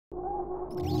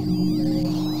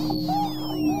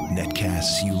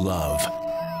Netcasts you love.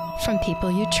 From people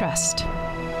you trust.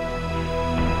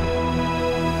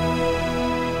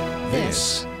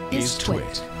 This is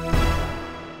Twit.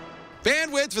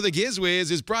 Bandwidth for the Giz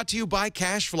Wiz is brought to you by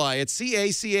CashFly at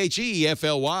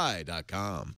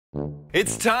CACHEFLY.com.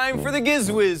 It's time for the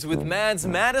Giz Wiz with Mad's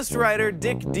maddest writer,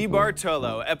 Dick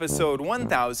DeBartolo, episode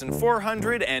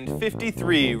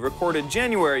 1453, recorded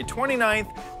January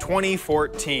 29th,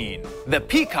 2014. The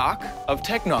Peacock of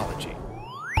Technology.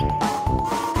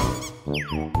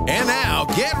 And now,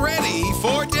 get ready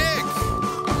for Dick.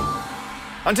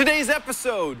 On today's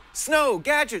episode, snow,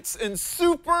 gadgets, and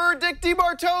Super Dick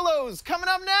DeBartolo's coming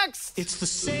up next. It's the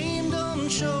same dumb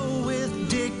show with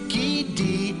Dickie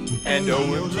D And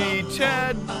OMG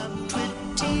Chad. on Twit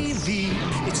TV.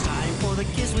 It's time for the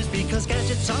Giz Wiz because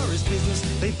gadgets are his business.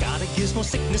 They've got a gizmo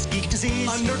sickness, geek disease,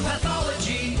 under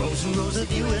pathology, rows and rows of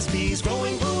USBs,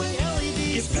 glowing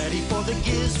LEDs. Get ready for the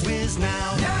Giz Wiz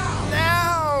now.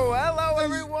 Now, hello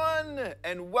everyone,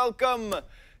 and welcome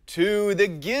to the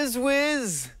Giz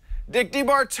Wiz. Dick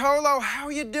DeBartolo, how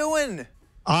you doing?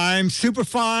 I'm super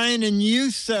fine, and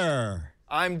you, sir?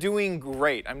 I'm doing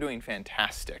great. I'm doing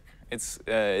fantastic. It's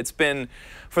been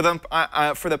for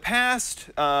the past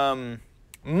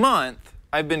month.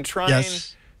 I've been trying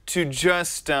to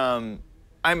just I'm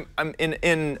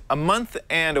in a month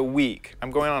and a week.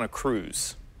 I'm going on a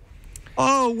cruise.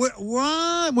 Oh, what?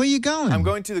 Where are you going? I'm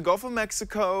going to the Gulf of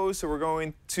Mexico, so we're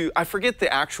going to, I forget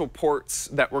the actual ports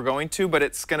that we're going to, but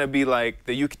it's going to be like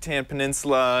the Yucatan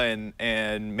Peninsula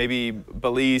and maybe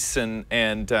Belize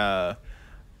and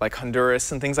like Honduras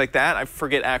and things like that. I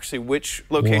forget actually which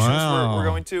locations we're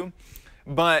going to.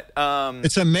 But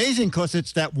it's amazing because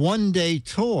it's that one-day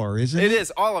tour, isn't it? It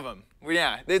is, all of them.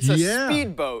 Yeah, it's a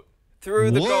speedboat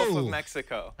through the Gulf of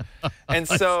Mexico. And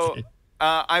so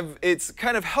it's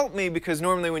kind of helped me because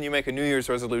normally when you make a New Year's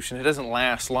resolution, it doesn't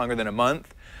last longer than a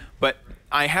month. But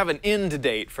I have an end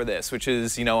date for this, which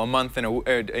is a month and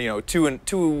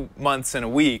 2 months and a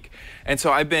week. And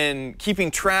so I've been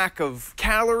keeping track of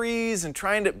calories and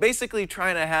basically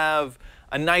trying to have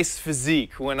a nice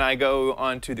physique when I go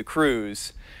onto the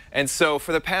cruise. And so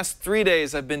for the past 3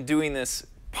 days, I've been doing this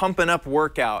pumping up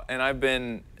workout, and I've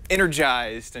been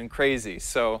energized and crazy.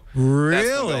 So really,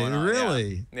 that's what's going on.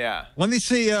 really, yeah. Let me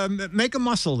see. Make a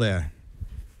muscle there.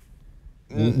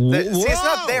 See, it's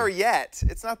not there yet.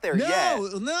 It's not there yet.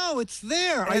 No, it's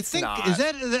there. It's I think not. Is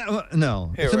that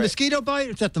no? Here, it's a wait. mosquito bite.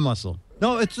 Or is that the muscle?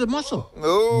 No, it's the muscle.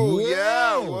 Oh,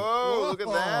 yeah. Whoa. Whoa, look at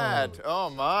that. Oh,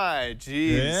 my.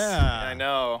 Jeez. Yeah. I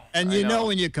know. And you know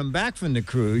when you come back from the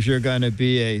cruise, you're going to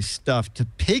be a stuffed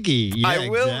piggy. Yeah, I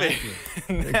will exactly.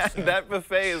 be. that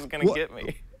buffet is going to get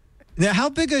me. Now, how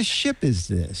big a ship is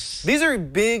this? These are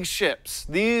big ships.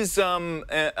 These,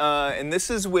 and this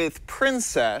is with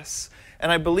Princess.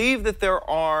 And I believe that there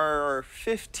are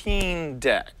 15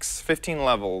 decks, 15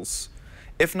 levels,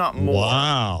 if not more.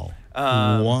 Wow.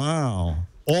 Wow.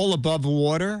 All above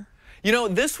water?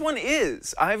 This one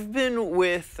is. I've been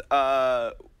with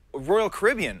Royal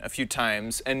Caribbean a few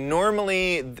times, and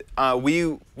normally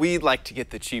we like to get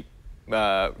the cheap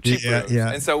rooms.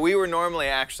 Yeah. And so we were normally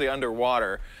actually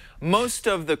underwater. Most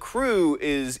of the crew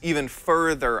is even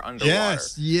further underwater.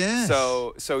 Yes.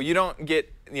 So you don't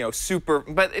get super,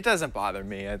 but it doesn't bother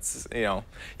me. It's You're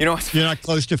not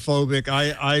claustrophobic.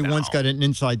 I once got an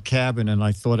inside cabin and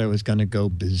I thought I was going to go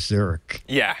berserk.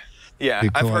 Yeah,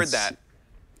 I've heard that.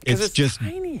 Because it's just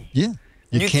tiny. Yeah,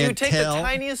 you can't you take tell. the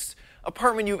tiniest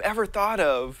apartment you've ever thought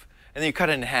of, and then you cut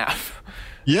it in half.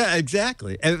 Yeah,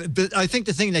 exactly. But I think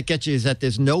the thing that gets you is that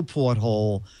there's no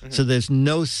porthole, so there's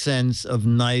no sense of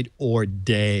night or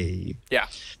day. Yeah.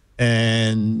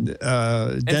 And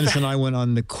Dennis and I went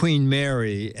on the Queen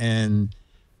Mary, and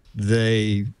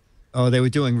they were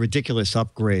doing ridiculous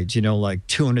upgrades. Like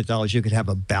 $200, you could have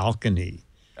a balcony.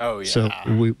 Oh, yeah. So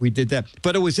we did that.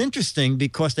 But it was interesting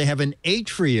because they have an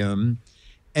atrium,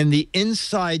 and the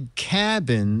inside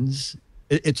cabins,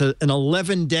 it's an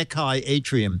 11-deck high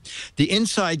atrium. The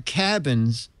inside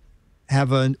cabins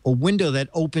have a window that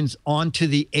opens onto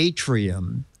the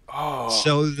atrium. Oh.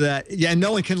 So that,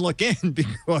 no one can look in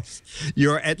because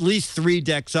you're at least 3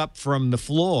 decks up from the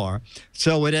floor.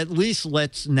 So it at least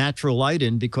lets natural light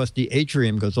in because the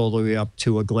atrium goes all the way up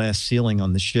to a glass ceiling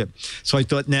on the ship. So I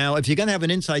thought, now, if you're going to have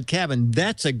an inside cabin,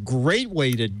 that's a great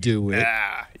way to do it.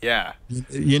 Yeah.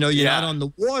 You're not on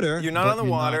the water. You're not on the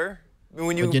water.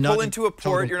 When you pull into a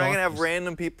port, you're not going to have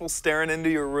random people staring into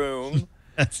your room.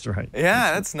 That's right.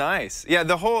 Yeah, that's nice. Yeah,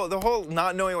 the whole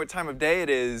not knowing what time of day it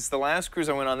is, the last cruise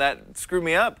I went on, that screwed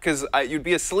me up because you'd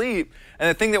be asleep, and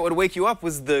the thing that would wake you up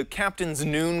was the captain's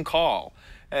noon call.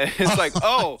 And it's like,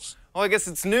 oh, I guess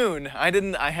it's noon.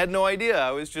 I had no idea.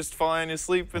 I was just falling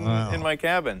asleep in my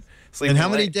cabin. And how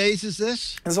many days is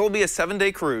this? This will be a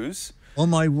 7-day cruise. Oh,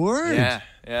 my word. Yeah.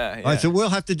 All right, so we'll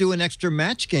have to do an extra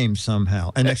match game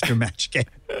somehow. An extra match game.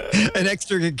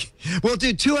 We'll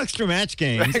do 2 extra match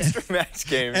games. Extra match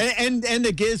games. And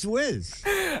the Giz Wiz.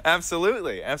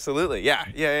 Absolutely.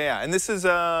 Yeah. And this is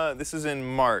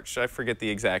in March. I forget the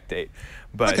exact date.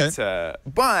 But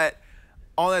but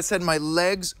all that said, my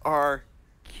legs are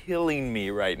killing me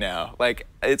right now. Like,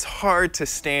 it's hard to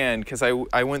stand because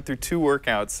I went through 2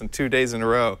 workouts in 2 days in a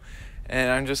row. And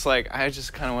I'm just like, I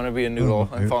just kind of want to be a noodle.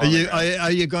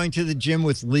 Are you going to the gym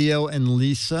with Leo and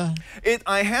Lisa?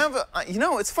 I have,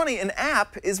 it's funny, an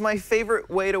app is my favorite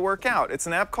way to work out. It's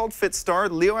an app called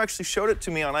FitStar. Leo actually showed it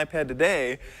to me on iPad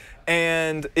today,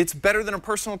 and it's better than a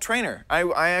personal trainer. I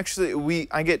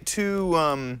get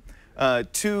 2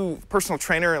 personal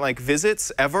trainer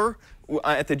visits ever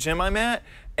at the gym I'm at,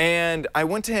 and I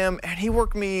went to him, and he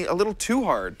worked me a little too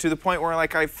hard to the point where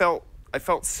I felt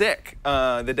sick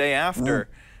the day after.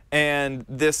 And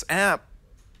this app,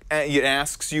 it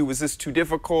asks you, was this too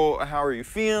difficult? How are you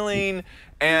feeling?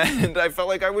 And I felt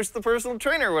like I wish the personal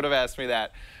trainer would have asked me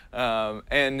that.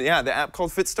 And yeah, the app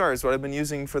called FitStar is what I've been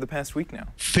using for the past week now.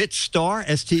 FitStar,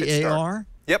 S-T-A-R?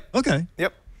 Yep. Okay.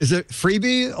 Yep. Is it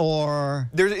freebie or?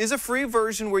 There is a free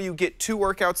version where you get 2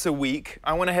 workouts a week.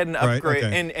 I went ahead and upgrade,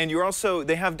 and you're also,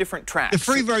 they have different tracks. The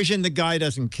free version, the guy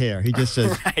doesn't care. He just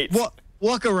says,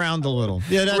 walk around a little.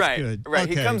 Yeah, that's good. Right.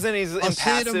 Okay. He comes in, he's impassive.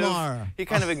 See you tomorrow. He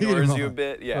kind of ignores you a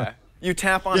bit. Yeah. You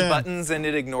tap on buttons and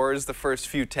it ignores the first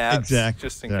few tabs. Exactly.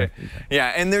 Just in case.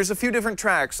 Yeah, and there's a few different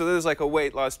tracks. So there's like a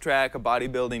weight loss track, a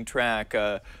bodybuilding track,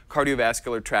 a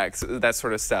cardiovascular track, that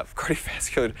sort of stuff.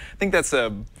 Cardiovascular. I think that's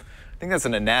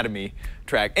an anatomy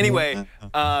track. Anyway,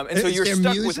 and so you're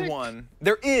stuck with one.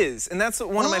 There is, and that's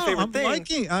one of my favorite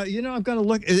things. I'm going to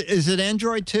look. Is it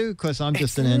Android too? Because I'm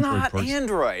just an Android person. It's not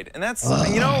Android, and that's,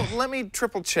 let me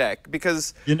triple check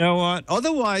because. You know what?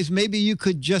 Otherwise, maybe you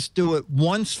could just do it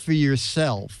once for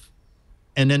yourself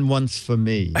and then once for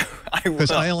me.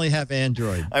 Because I only have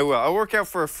Android. I will. I'll work out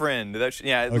for a friend.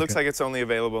 It looks like it's only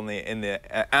available in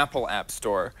the Apple App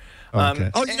Store.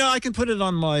 Okay. I can put it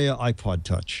on my iPod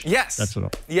Touch. Yes. That's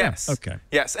what Yes. Okay.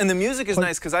 Yes, and the music is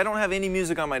nice because I don't have any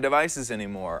music on my devices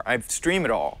anymore. I stream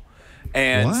it all.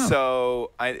 And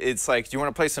so it's like, do you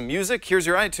want to play some music? Here's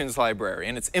your iTunes library,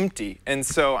 and it's empty. And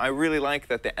so I really like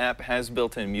that the app has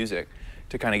built-in music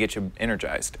to kind of get you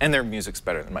energized. And their music's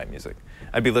better than my music.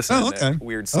 I'd be listening to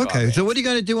weird stuff. Okay, so what are you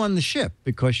going to do on the ship?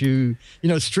 Because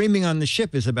streaming on the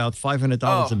ship is about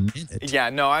 $500 a minute. Yeah,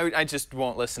 no, I just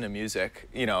won't listen to music.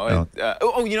 You know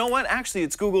what? Actually,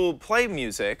 it's Google Play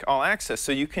Music, All Access.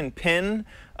 So you can pin,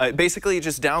 basically it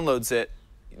just downloads it.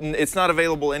 It's not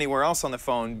available anywhere else on the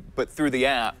phone, but through the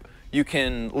app, you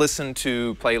can listen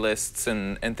to playlists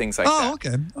and things like that. Oh,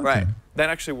 okay. Right. That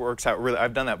actually works out really.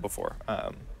 I've done that before.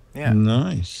 Yeah.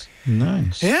 Nice.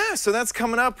 Yeah, so that's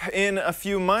coming up in a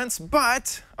few months.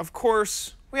 But, of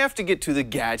course, we have to get to the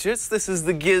gadgets. This is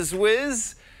the Giz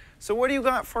Wiz. So what do you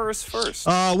got for us first?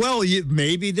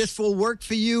 Maybe this will work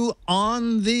for you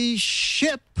on the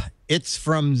ship. It's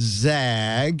from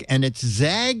Zag, and it's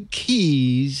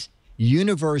ZAGGkeys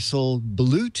Universal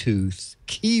Bluetooth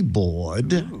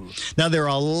keyboard. Ooh. Now, there are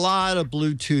a lot of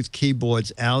Bluetooth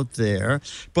keyboards out there,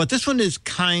 but this one is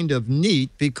kind of neat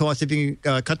because if you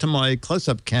cut to my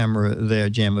close-up camera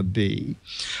there, Jamma B,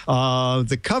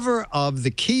 the cover of the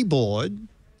keyboard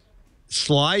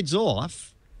slides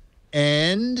off,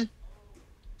 and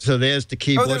so there's the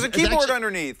keyboard. Oh, there's a keyboard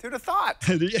underneath. Who'd have thought?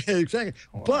 Yeah, exactly.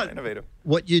 Wow, but innovative.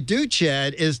 What you do,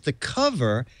 Chad, is the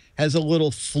cover has a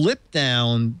little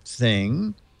flip-down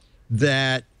thing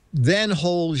that then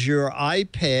holds your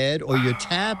iPad or your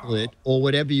tablet or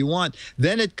whatever you want.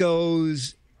 Then it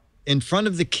goes in front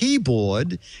of the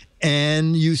keyboard,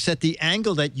 and you set the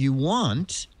angle that you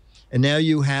want, and now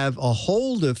you have a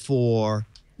holder for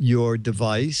your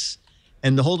device,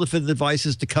 and the holder for the device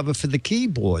is the cover for the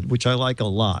keyboard, which I like a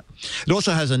lot. It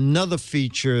also has another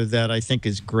feature that I think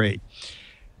is great.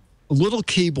 Little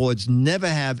keyboards never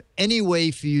have any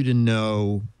way for you to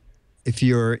know if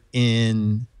you're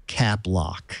in cap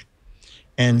lock.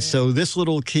 And so this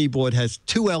little keyboard has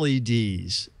 2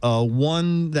 LEDs,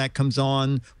 one that comes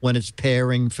on when it's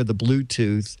pairing for the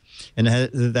Bluetooth, and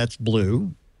that's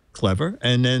blue, clever.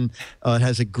 And then it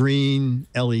has a green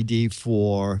LED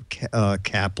for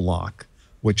cap lock,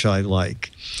 which I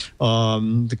like.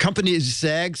 The company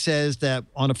ZAGG says that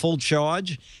on a full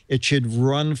charge, it should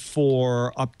run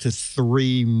for up to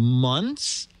 3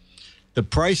 months. The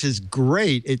price is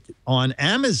great. On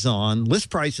Amazon, list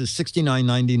price is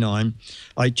 $69.99.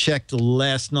 I checked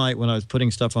last night when I was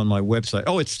putting stuff on my website.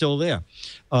 Oh, it's still there.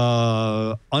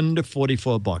 Under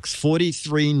 $44,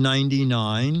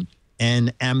 $43.99,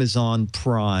 and Amazon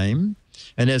Prime.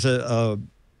 And there's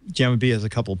Jamma B has a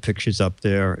couple pictures up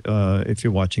there if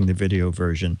you're watching the video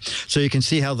version. So you can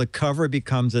see how the cover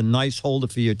becomes a nice holder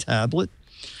for your tablet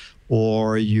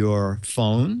or your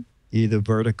phone, either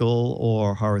vertical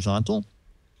or horizontal.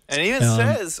 And it even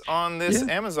says on this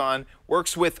Amazon,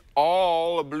 works with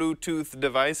all Bluetooth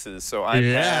devices. So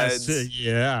iPads,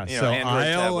 so Android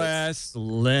iOS,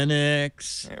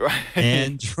 Linux,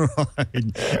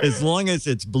 Android. As long as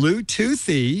it's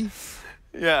Bluetoothy,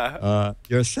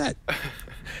 you're set.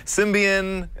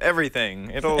 Symbian, everything.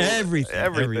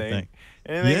 Everything.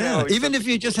 Even if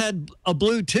you just had a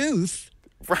Bluetooth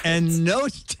and no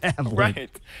tablet.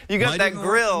 Right. You got that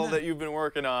grill that you've been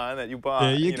working on that you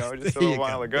bought, just a little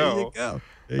while ago. There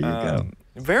you go.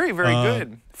 Very, very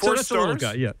good. 4 stars.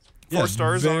 4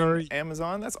 stars on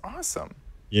Amazon. That's awesome.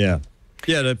 Yeah.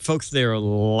 Yeah, the folks there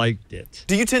liked it.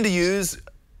 Do you tend to use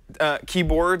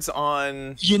keyboards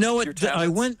on You know what? your tablets? I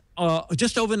went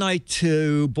just overnight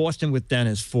to Boston with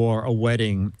Dennis for a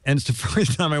wedding, and it's the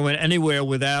first time I went anywhere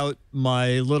without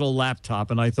my little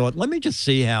laptop, and I thought, let me just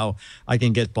see how I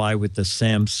can get by with the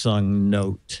Samsung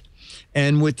Note.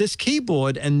 And with this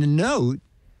keyboard and the Note,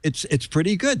 it's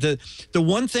pretty good. The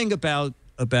one thing about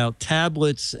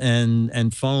tablets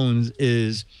and phones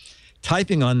is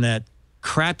typing on that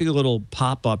crappy little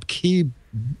pop-up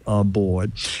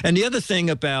keyboard. And the other thing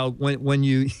about when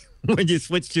you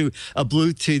switch to a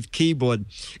Bluetooth keyboard,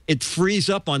 it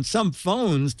frees up on some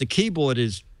phones. The keyboard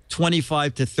is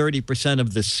 25 to 30%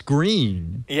 of the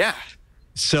screen. Yeah.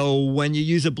 So when you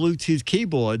use a Bluetooth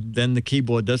keyboard, then the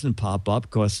keyboard doesn't pop up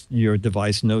because your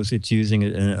device knows it's using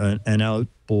an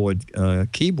outboard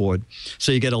keyboard.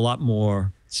 So you get a lot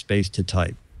more space to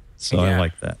type. So I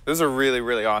like that. Those are really,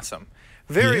 really awesome.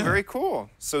 Very, very cool.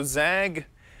 So ZAGGkeys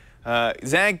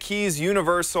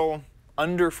Universal,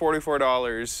 under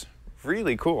 $44.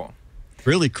 Really cool.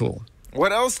 Really cool.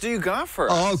 What else do you got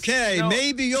for us? Okay,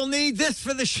 maybe you'll need this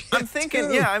for the ship. I'm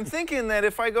thinking that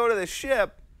if I go to the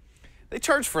ship, they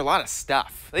charge for a lot of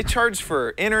stuff. They charge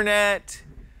for internet.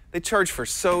 They charge for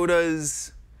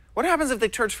sodas. What happens if they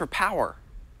charge for power?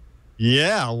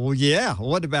 Yeah, well, yeah.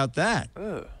 What about that?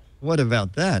 Ugh. What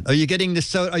about that? Are you getting the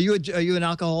soda? Are you an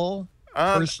alcohol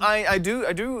person? I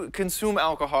do consume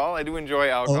alcohol. I do enjoy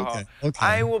alcohol. Okay.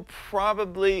 I will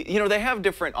probably, they have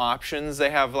different options. They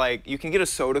have you can get a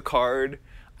soda card.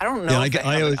 I don't know if they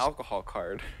have an alcohol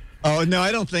card. Oh, no,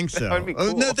 I don't think so. That would be cool.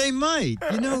 Oh, no, they might.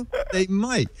 They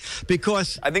might.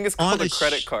 Because I think it's called a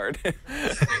credit card.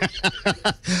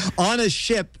 On a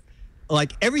ship,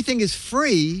 everything is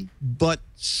free, but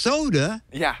soda,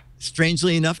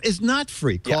 strangely enough, is not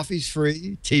free. Coffee's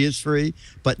free, tea is free,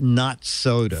 but not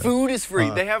soda. Food is free.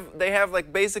 They have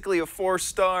basically a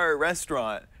 4-star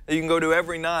restaurant that you can go to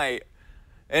every night,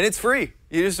 and it's free.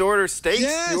 You just order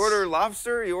steaks, you order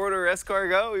lobster, you order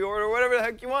escargot, you order whatever the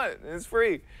heck you want. It's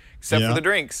free. Except for the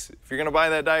drinks. If you're going to buy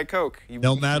that Diet Coke,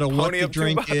 no matter what the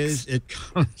drink is, it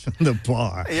comes from the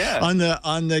bar. Yeah. On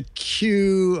the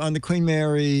Queen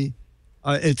Mary,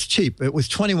 it's cheap. It was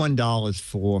 $21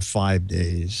 for 5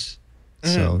 days.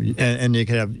 So and you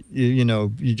can have you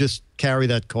just carry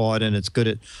that card, and it's good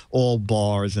at all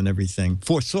bars and everything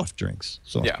for soft drinks.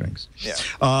 Drinks. Yeah.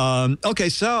 Okay,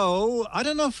 so I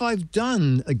don't know if I've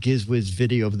done a Giz Wiz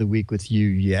video of the week with you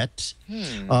yet,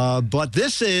 but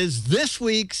this is this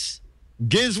week's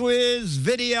Giz Wiz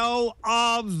video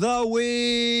of the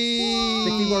week.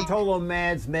 Mickey Mortolo,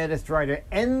 Mad's Maddest Writer,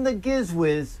 and the Giz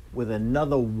Wiz with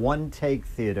another one-take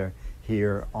theater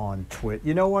here on Twit.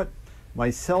 You know what? My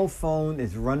cell phone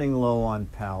is running low on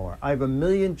power. I have a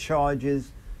million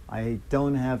charges. I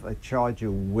don't have a charger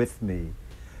with me.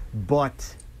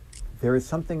 But there is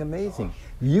something amazing.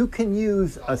 You can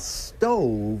use a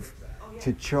stove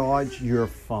to charge your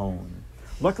phone.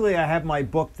 Luckily, I have my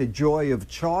book, The Joy of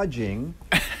Charging,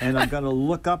 and I'm going to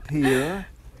look up here,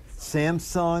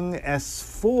 Samsung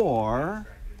S4,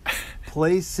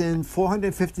 place in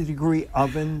 450-degree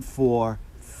oven for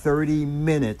 30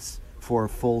 minutes for a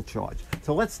full charge.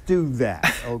 So let's do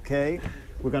that, okay?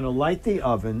 We're going to light the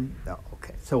oven. No,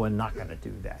 okay, so we're not going to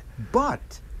do that.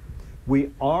 But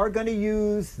we are going to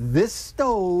use this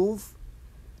stove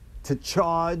to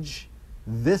charge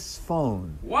this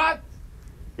phone. What?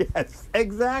 Yes,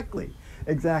 exactly.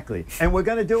 And we're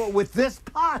going to do it with this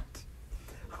pot.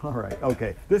 All right,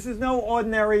 okay. This is no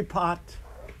ordinary pot.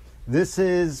 This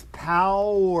is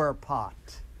Power Pot.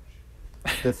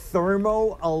 The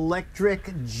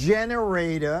thermoelectric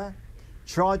generator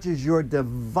charges your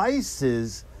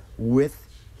devices with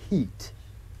heat.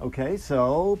 Okay,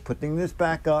 so putting this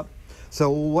back up. So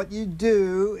what you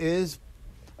do is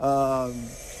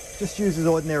just use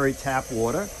ordinary tap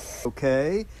water,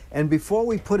 okay? And before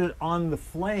we put it on the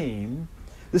flame,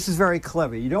 this is very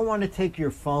clever. You don't want to take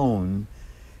your phone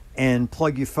and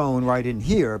plug your phone right in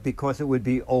here because it would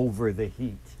be over the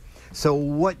heat. So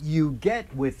what you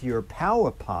get with your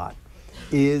power pot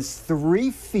is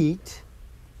 3 feet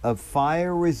of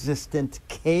fire-resistant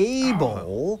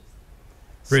cable.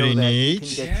 Pretty so that neat.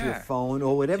 You can get your phone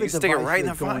or whatever device stick it right in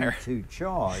you're the going fire. to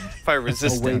charge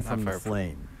Fire-resistant, away not from the fire-proof.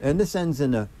 flame. And this ends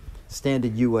in a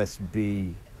standard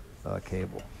USB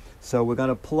cable. So we're going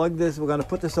to plug this, we're going to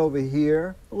put this over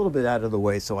here, a little bit out of the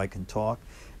way so I can talk.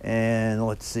 And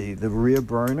let's see, the rear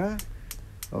burner.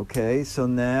 Okay, so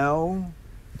now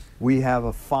we have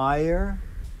a fire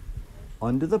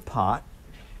under the pot.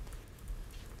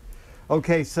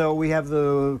 Okay, so we have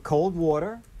the cold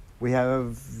water. We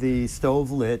have the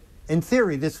stove lit. In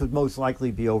theory, this would most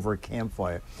likely be over a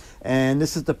campfire. And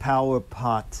this is the power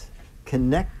pot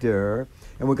connector.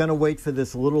 And we're going to wait for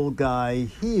this little guy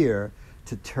here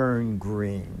to turn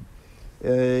green.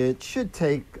 It should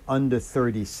take under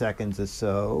 30 seconds or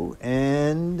so.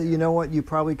 And you know what? You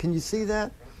probably, can you see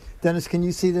that? Dennis, can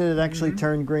you see that it actually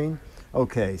turned green?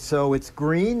 Okay, so it's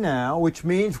green now, which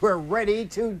means we're ready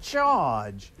to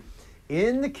charge.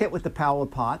 In the kit with the power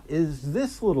pot is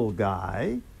this little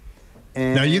guy.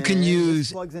 And now you can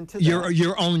use plugs into your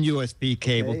that. own USB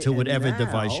cable Okay, to and whatever now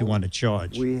device you want to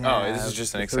charge. We have this is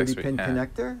just an a accessory. 30-pin Yeah.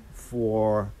 connector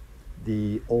for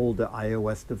the older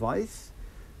iOS device.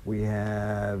 We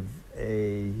have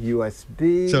a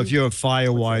USB. So if you're a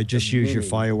FireWire, just use your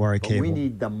mini, FireWire but cable. we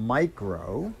need the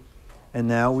micro. And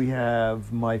now we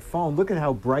have my phone. Look at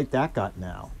how bright that got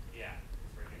now.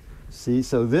 See,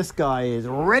 so this guy is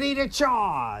ready to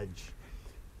charge.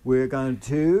 We're going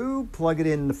to plug it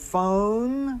in the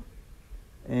phone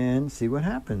and see what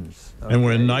happens. And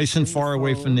we're Okay, nice and the far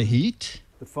away from the phone. heat.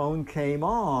 The phone came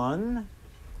on,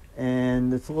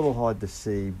 and it's a little hard to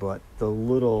see, but the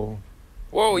little...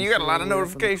 Whoa, you got a lot of See over there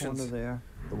from the notifications. corner there?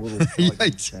 The little Yeah, plug I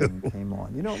thing do. came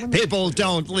on. You know, let me People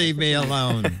don't leave me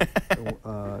alone.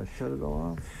 shut it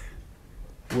off.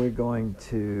 We're going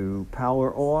to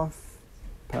power off,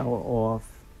 power off.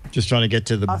 Just trying to get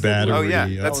to the I think battery. Oh, yeah,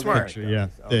 that's smart. picture. Yeah,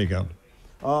 there you go.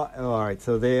 All right,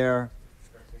 so there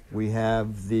we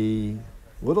have the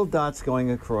little dots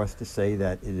going across to say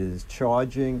that it is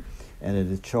charging, and it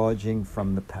is charging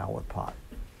from the power pot.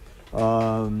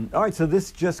 All right, so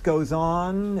this just goes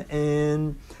on,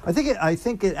 and I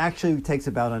think it actually takes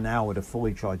about an hour to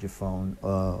fully charge your phone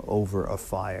over a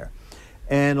fire.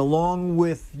 And along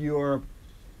with your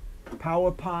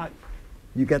power pot,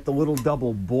 you get the little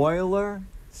double boiler.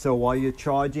 So while you're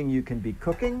charging, you can be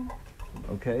cooking.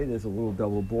 Okay, there's a little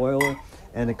double boiler,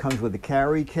 and it comes with a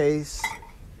carry case,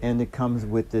 and it comes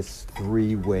with this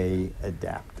 3-way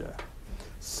adapter.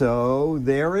 So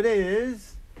there it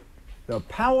is, the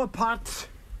power pot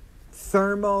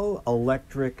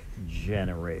thermoelectric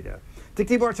generator. Dick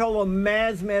DeBartolo,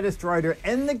 Mad's Maddest Writer,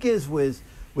 and the Giz Wiz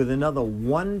with another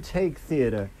one-take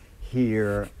theater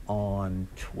here on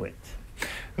Twit.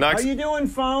 How you doing,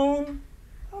 phone?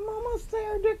 I'm almost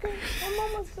there, Dickie. I'm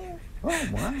almost there. Oh,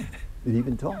 wow. It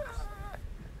even talks.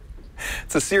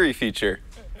 It's a Siri feature.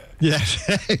 Yes,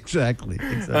 exactly.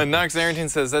 Knox Arrington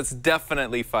says that's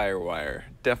definitely FireWire.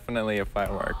 Definitely a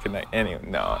FireWire connect. Anyway,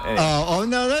 no. Oh,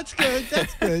 no, that's good.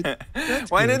 That's good.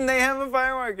 That's Why good. didn't they have a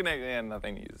FireWire connect? Yeah,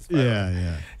 nothing uses FireWire.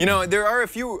 Yeah. You know, there are a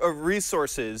few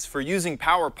resources for using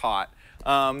PowerPot.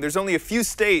 There's only a few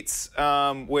states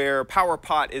where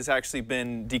PowerPot has actually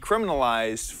been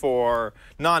decriminalized for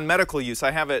non-medical use.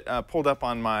 I have it pulled up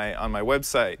on my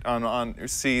website.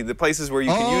 See the places where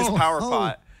you can use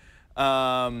PowerPot.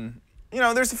 You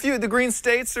know, there's a few. The green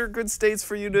states are good states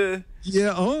for you to.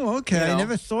 Yeah. Oh, okay. You know. I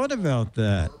never thought about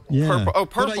that. Yeah. Purple. Oh,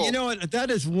 But, purple. you know what?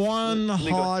 That is one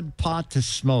Legal. hard pot to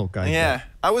smoke. I Yeah. think.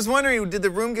 I was wondering, did the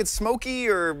room get smoky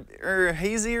or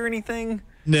hazy or anything?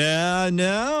 No.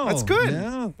 That's good.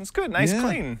 No. That's good. Nice, Yeah.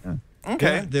 clean. Yeah,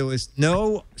 Okay. there was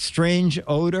no strange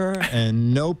odor,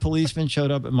 and no policeman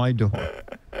showed up at my door.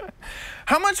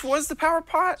 How much was the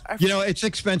PowerPot? You know, it's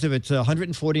expensive. It's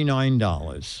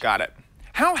 $149. Got it.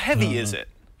 How heavy is it?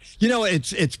 You know,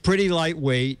 it's pretty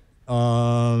lightweight,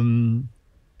 and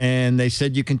they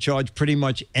said you can charge pretty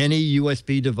much any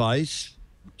USB device.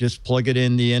 Just plug it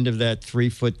in the end of that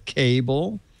 3-foot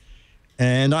cable.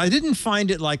 And I didn't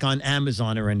find it like on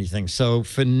Amazon or anything. So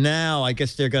for now, I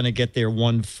guess they're going to get their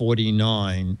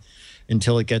 $149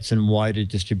 until it gets in wider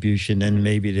distribution, and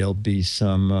maybe there'll be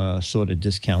some sort of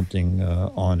discounting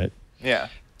on it. Yeah.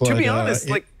 But, to be honest,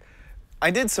 like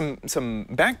I did some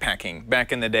backpacking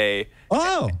back in the day.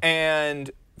 Oh.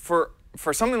 And for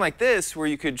something like this, where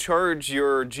you could charge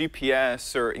your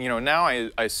GPS, or now I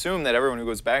assume that everyone who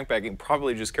goes backpacking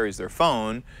probably just carries their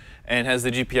phone and has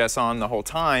the GPS on the whole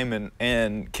time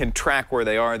and can track where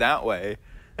they are that way.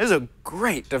 This is a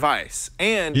great device,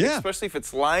 and especially if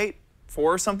it's light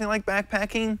for something like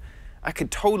backpacking, I could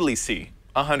totally see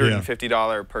a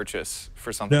 $150 purchase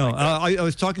for something like that. I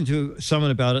was talking to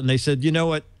someone about it, and they said, you know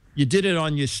what? You did it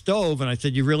on your stove, and I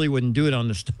said, you really wouldn't do it on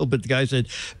the stove. But the guy said,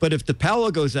 but if the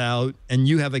power goes out and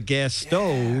you have a gas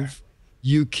stove,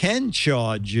 you can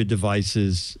charge your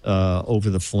devices over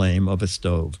the flame of a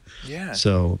stove. Yeah.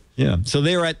 So, So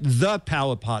they're at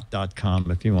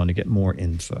thepowerpot.com if you want to get more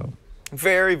info.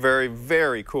 Very, very,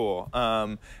 very cool.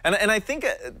 And I think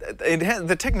it has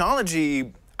the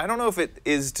technology. I don't know if it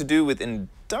is to do with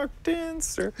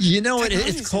inductance or.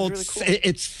 It's called. Really cool.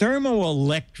 It's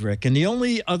thermoelectric, and the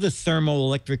only other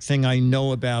thermoelectric thing I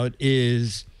know about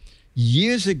is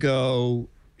years ago,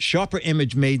 Sharper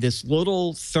Image made this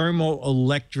little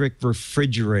thermoelectric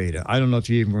refrigerator. I don't know if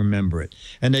you even remember it.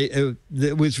 And it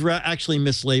was actually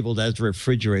mislabeled as a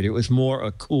refrigerator. It was more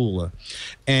a cooler.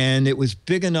 And it was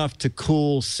big enough to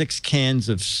cool 6 cans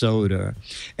of soda.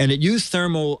 And it used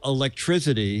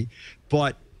thermoelectricity,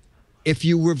 but if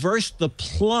you reversed the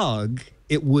plug,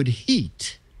 it would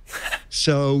heat.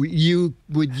 So you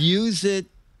would use it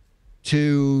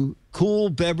to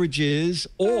cool beverages,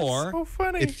 or so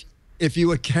funny. If you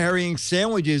were carrying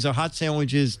sandwiches or hot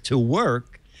sandwiches to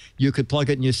work, you could plug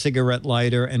it in your cigarette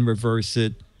lighter and reverse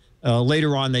it.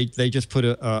 Later on, they just put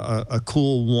a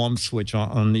cool warm switch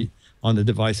on the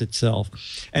device itself.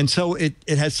 And so it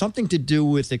has something to do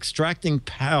with extracting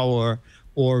power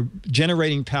or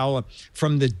generating power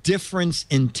from the difference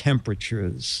in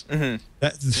temperatures.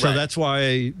 So that's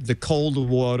why the cold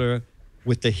water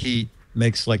with the heat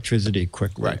makes electricity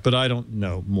quickly. Right. But I don't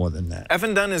know more than that.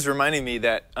 Evan Dunn is reminding me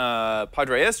that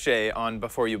Padre SJ on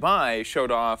Before You Buy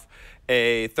showed off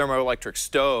a thermoelectric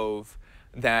stove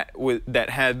that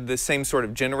had the same sort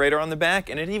of generator on the back,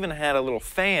 and it even had a little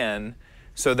fan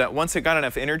so that once it got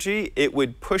enough energy, it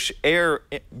would push air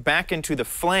back into the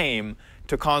flame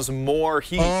to cause more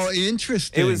heat. Oh,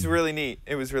 interesting. It was really neat.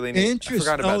 It was really neat. Interesting.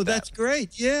 I forgot about that. That's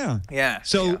great. Yeah. Yeah.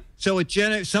 So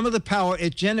it some of the power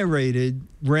it generated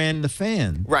ran the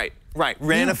fan. Right.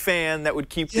 Ran a fan that would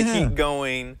keep the heat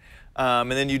going.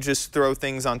 And then you just throw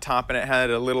things on top, and it had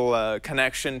a little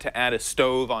connection to add a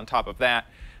stove on top of that.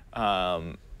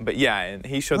 But yeah, and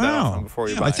he showed that off on Before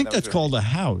You Buy. I think that's called a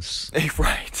house.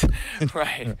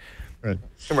 Right.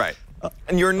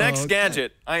 And your next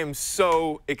gadget, I am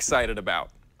so excited about.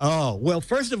 Oh, well,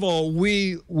 first of all,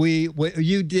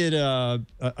 you did a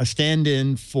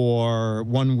stand-in for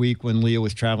 1 week when Leah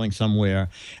was traveling somewhere,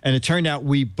 and it turned out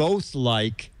we both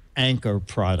like Anker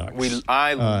products.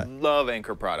 I love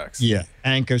Anker products. Yeah,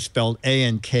 Anker spelled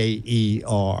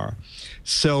A-N-K-E-R.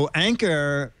 So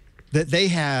Anker, they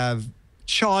have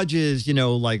charges,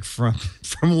 like from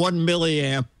 1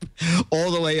 milliamp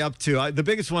all the way up to the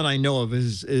biggest one I know of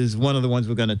is one of the ones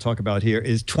we're going to talk about here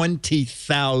is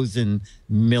 20,000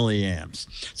 milliamps.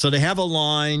 So they have a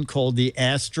line called the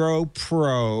Astro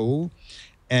Pro,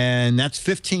 and that's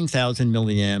 15,000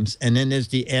 milliamps. And then there's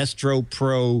the Astro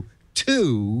Pro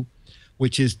 2,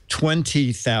 which is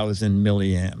 20,000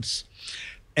 milliamps.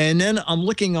 And then I'm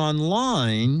looking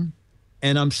online,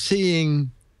 and I'm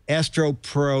seeing Astro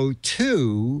Pro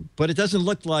 2, but it doesn't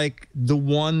look like the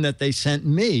one that they sent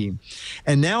me.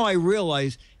 And now I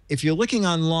realize if you're looking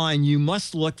online, you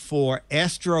must look for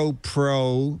Astro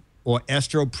Pro or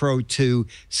Astro Pro 2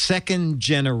 second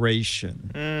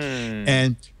generation.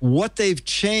 And what they've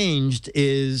changed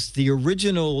is the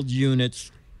original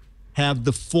units have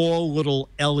the 4 little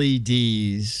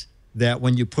LEDs that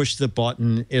when you push the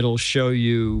button, it'll show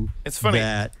you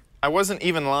that. I wasn't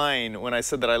even lying when I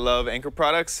said that I love Anker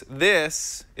products.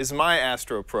 This is my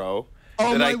Astro Pro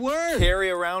that I carry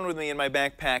around with me in my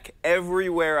backpack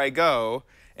everywhere I go.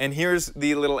 And here's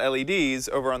the little LEDs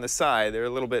over on the side. They're a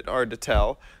little bit hard to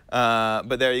tell,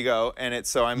 but there you go. And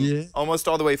I'm almost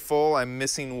all the way full. I'm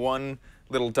missing one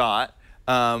little dot.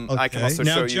 I can also show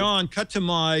you. Now, John, cut to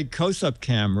my close-up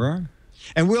camera,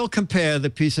 and we'll compare the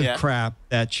piece of crap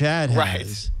that Chad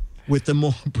has with the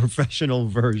more professional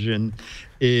version.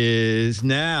 Is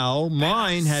now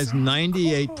mine has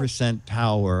 98%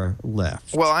 power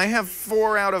left. Well, I have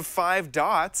 4 out of 5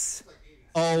 dots.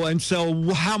 Oh, and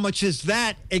so how much is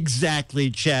that exactly,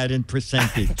 Chad, in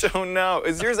percentage? I don't know.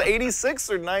 Is yours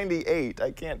 86 or 98?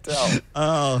 I can't tell.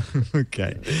 Oh,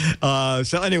 okay.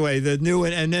 So anyway, the new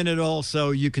one, and then it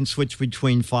also, you can switch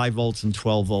between 5 volts and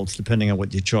 12 volts, depending on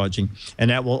what you're charging.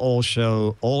 And that will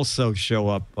also show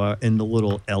up in the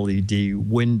little LED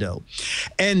window.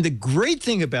 And the great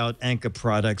thing about Anker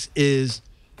products is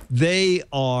they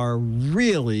are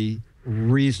really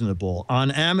reasonable.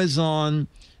 On Amazon,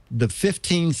 the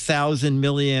 15,000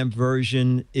 milliamp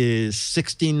version is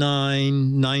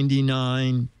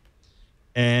 $69.99,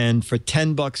 and for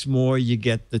 $10 more, you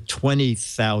get the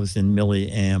 20,000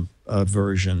 milliamp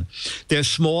version. They're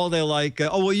small. They're like,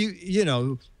 oh well, you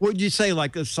know, what would you say,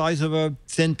 like the size of a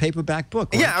thin paperback book?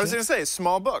 Right? Yeah, I was going to say a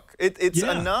small book. It's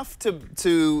enough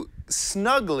to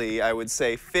snugly, I would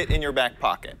say, fit in your back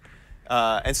pocket.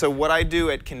 And so what I do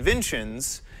at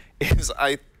conventions is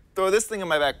I throw this thing in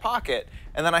my back pocket,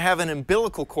 and then I have an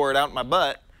umbilical cord out my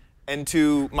butt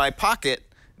into my pocket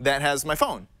that has my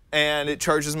phone. And it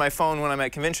charges my phone when I'm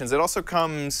at conventions. It also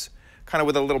comes kind of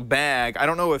with a little bag. I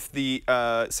don't know if the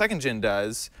second gen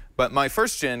does, but my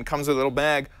first gen comes with a little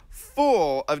bag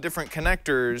full of different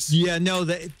connectors. Yeah, no,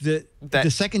 the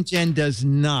second gen does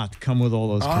not come with all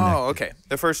those connectors. Oh, okay.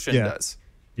 The first gen does.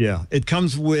 Yeah, it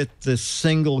comes with the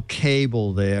single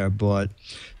cable there, but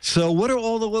so what are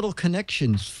all the little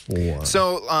connections for?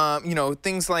 So, you know,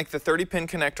 things like the 30-pin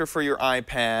connector for your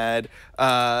iPad.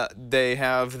 They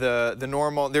have the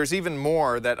normal. There's even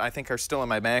more that I think are still in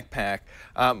my backpack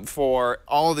for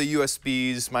all the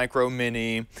USBs, micro,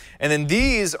 mini. And then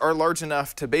these are large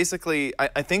enough to basically,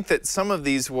 I think that some of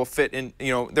these will fit in,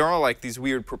 you know, they're all like these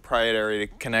weird proprietary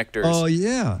connectors. Oh,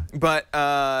 yeah. But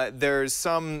there's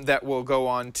some that will go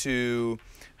on to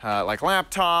like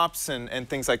laptops and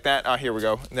things like that. Here we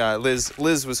go.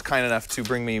 Liz was kind enough to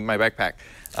bring me my backpack.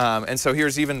 And so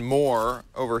here's even more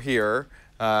over here.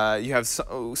 You have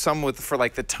some for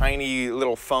like the tiny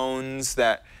little phones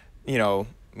that, you know,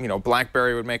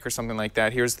 BlackBerry would make or something like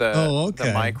that. Here's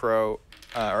the micro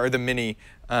or the mini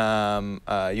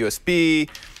USB.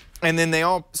 And then they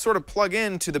all sort of plug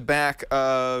into the back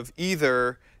of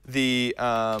either the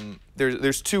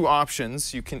there's two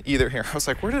options. You can either here. I was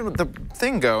like, where did the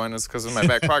thing go? And it's because of my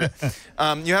back pocket.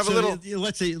 You have a little.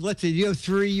 Let's see. You have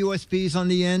 3 USBs on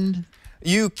the end.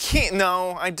 You can't.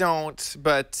 No, I don't.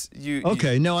 But you.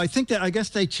 Okay. No, I think that. I guess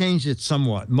they changed it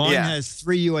somewhat. Mine has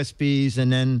 3 USBs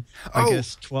and then I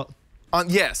guess 12.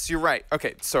 Yes, you're right.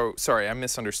 Okay. So sorry, I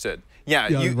misunderstood. Yeah,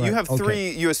 you have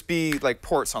 3 USB like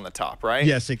ports on the top, right?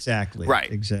 Yes, exactly.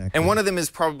 Right. Exactly. And one of them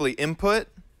is probably input.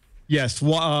 Yes,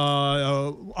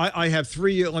 I have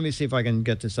 3. Let me see if I can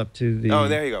get this up to the. Oh,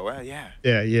 there you go. Well, yeah.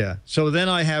 Yeah. So then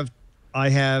I have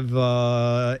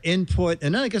input,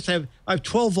 and then I guess I have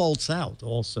 12 volts out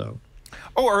also.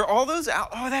 Oh, are all those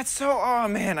out? Oh, that's so. Oh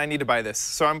man, I need to buy this.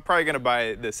 So I'm probably gonna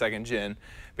buy the second gen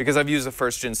because I've used the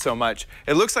first gen so much.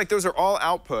 It looks like those are all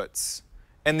outputs,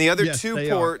 and the other 2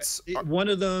 ports. One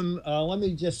of them. Let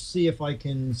me just see if I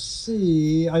can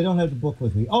see. I don't have the book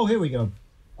with me. Oh, here we go.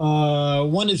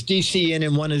 One is DC in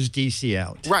and one is DC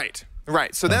out. Right.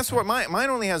 So that's what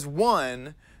mine only has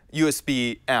 1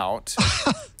 USB out.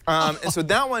 And so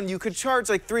that one you could charge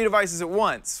like 3 devices at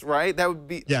once, right? That would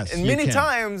be. Yes. And many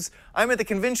times I'm at the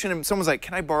convention and someone's like,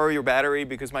 "Can I borrow your battery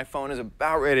because my phone is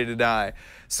about ready to die?"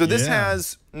 So this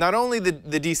has not only the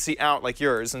DC out like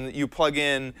yours, and you plug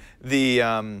in the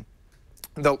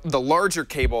larger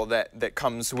cable that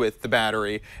comes with the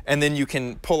battery, and then you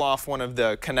can pull off one of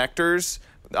the connectors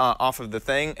off of the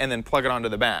thing and then plug it onto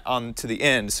the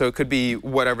end. So it could be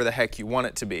whatever the heck you want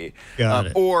it to be. Got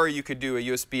it. Or you could do a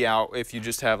USB out if you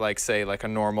just have like say like a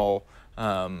normal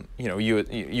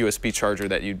USB charger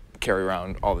that you carry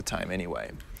around all the time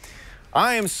anyway.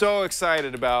 I am so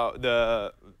excited about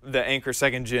the Anker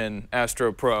 2nd Gen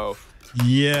Astro Pro.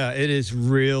 Yeah, it is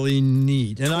really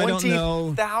neat. And I don't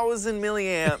know. 20,000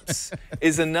 milliamps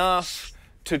is enough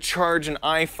to charge an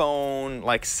iPhone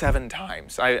like 7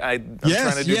 times. I'm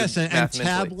trying to do the math and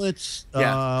tablets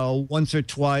once or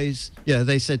twice. Yeah,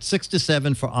 they said 6 to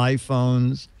 7 for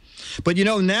iPhones. But you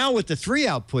know, now with the 3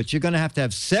 outputs, you're going to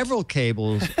have several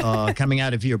cables coming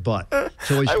out of your butt.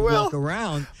 So as you walk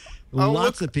around,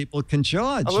 lots of people can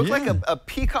charge. I look like a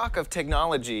Peacock of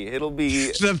Technology. It'll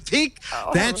be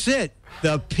That's it.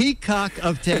 The Peacock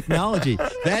of Technology.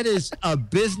 That is a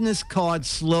business card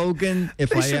slogan.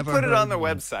 If I ever should put it on the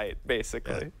website,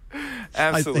 basically.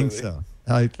 Absolutely.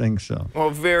 I think so. Well,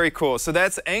 very cool. So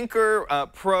that's Anker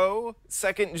Pro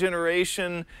 2nd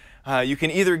generation. You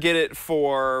can either get it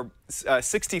for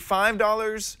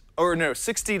 $65 or no,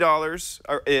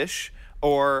 $60 ish,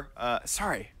 or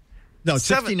sorry. No,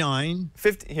 69.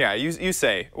 50. Yeah, you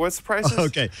say. What's the prices?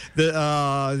 Okay.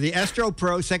 The Astro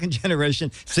Pro second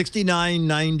generation,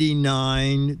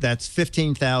 69.99. That's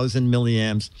 15,000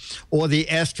 milliamps. Or the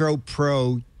Astro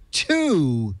Pro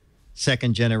 2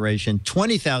 second generation,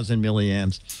 20,000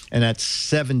 milliamps, and that's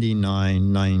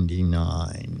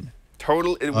 79.99.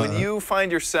 Total. When you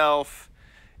find yourself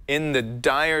in the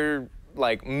dire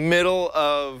middle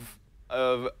of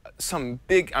some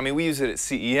big, I mean, we use it at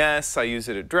CES, I use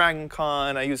it at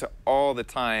DragonCon, I use it all the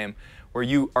time, where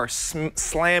you are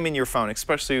slamming your phone,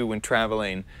 especially when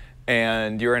traveling,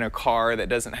 and you're in a car that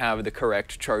doesn't have the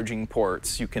correct charging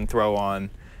ports, you can throw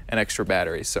on an extra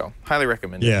battery. So highly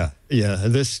recommend it. Yeah.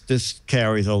 This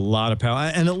carries a lot of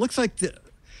power, and it looks like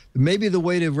maybe the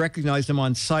way to recognize them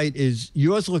on site is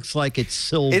yours looks like it's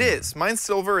silver. It is. Mine's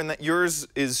silver, and that yours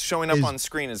is showing up on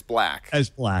screen as black. As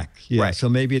black, yeah. Right. So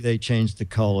maybe they changed the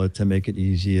color to make it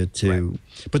easier to. Right.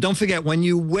 But don't forget, when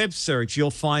you web search,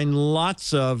 you'll find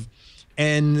lots of,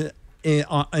 and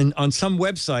on some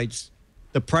websites,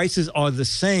 the prices are the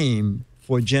same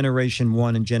for Generation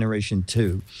 1 and Generation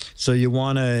 2. So you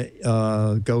want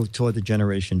to go toward the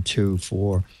Generation 2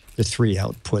 for the 3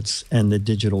 outputs and the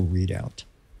digital readout.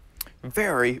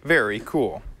 Very, very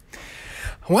cool.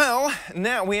 Well,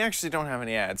 now we actually don't have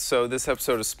any ads, so this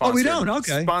episode is sponsored. Oh, we don't?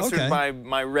 Okay. Sponsored by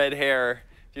my red hair.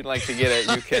 If you'd like to get it,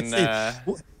 you can.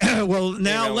 Well,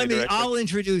 now I'll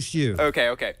introduce you.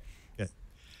 Okay.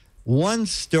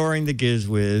 Once during the Giz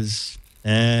Wiz,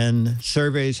 and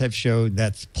surveys have showed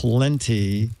that's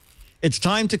plenty, it's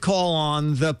time to call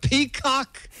on the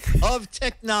Peacock of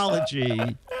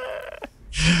Technology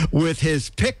with his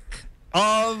pick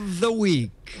of the week.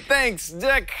 Thanks,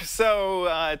 Dick.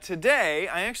 So today,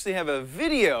 I actually have a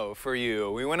video for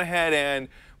you. We went ahead and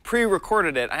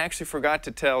pre-recorded it. I actually forgot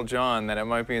to tell John that it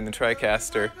might be in the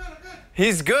TriCaster.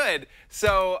 He's good.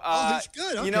 So, he's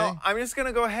good. Okay. You know, I'm just going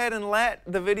to go ahead and let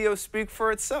the video speak for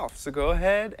itself. So go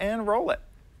ahead and roll it.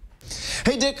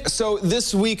 Hey Dick, so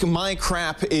this week my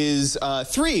crap is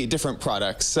 3 different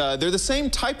products. They're the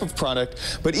same type of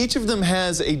product, but each of them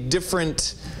has a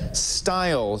different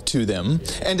style to them.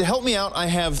 And to help me out, I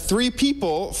have 3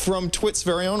 people from Twit's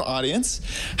very own audience.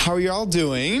 How are y'all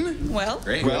doing? Well.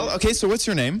 Great. Well, okay, so what's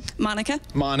your name? Monica.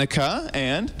 Monica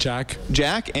and? Jack.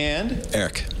 Jack and?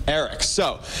 Eric. Eric.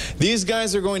 So these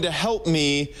guys are going to help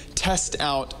me test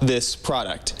out this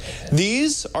product.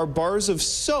 These are bars of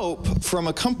soap from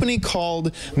a company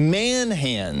called Man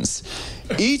Hands.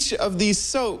 Each of these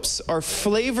soaps are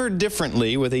flavored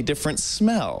differently with a different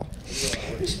smell.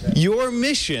 Your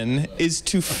mission is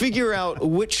to figure out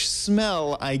which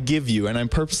smell I give you, and I'm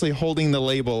purposely holding the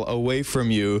label away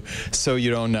from you so you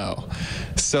don't know.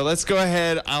 So let's go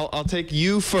ahead. I'll take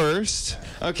you first.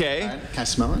 Okay. Right. Can I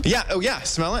smell it? Yeah. Oh yeah.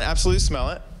 Smell it. Absolutely smell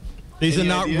it. These are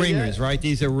not ringers, right?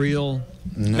 These are real.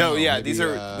 No, yeah, these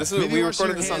are. This is. We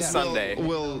recorded this on Sunday.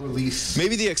 We'll release.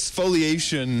 Maybe the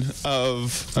exfoliation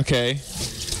of. Okay.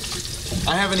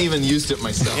 I haven't even used it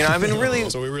myself. You know, I've been really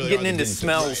getting into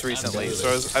smells recently, so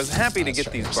I was happy to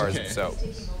get these bars of soap.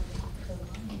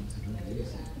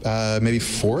 Maybe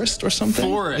Forest or something?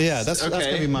 Forest. Yeah, that's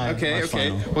gonna be my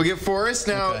final. We'll get Forest.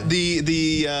 Now,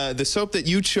 the soap that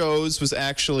you chose was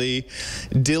actually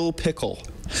Dill Pickle.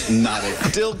 Not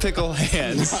it. Dill Pickle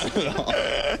Hands. Not at all.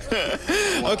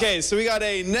 Okay, so we got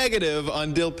a negative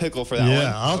on Dill Pickle for that one.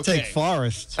 Yeah, I'll take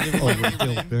Forest over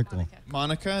Dill Pickle.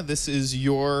 Monica, this is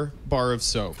your bar of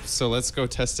soap. So let's go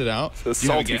test it out. The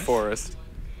salty Forest.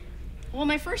 Well,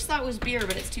 my first thought was beer,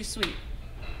 but it's too sweet.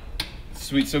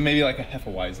 Sweet, so maybe like a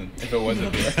Hefeweizen if it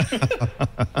wasn't beer.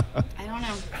 I don't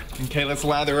know. Okay, let's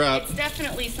lather up. It's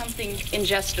definitely something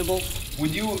ingestible. Would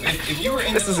you, if you were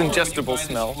in This is store, ingestible would you buy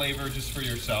smell. This flavor just for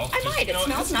yourself? I might. It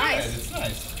smells nice. Good. It's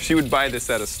nice. She would buy this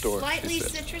at a store. Slightly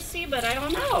citrusy, but I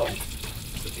don't know.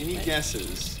 Any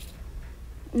guesses?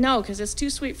 No, because it's too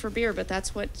sweet for beer, but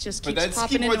that's what just keeps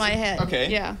popping into my head. Okay.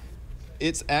 Yeah.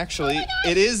 It's actually,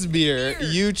 it is beer.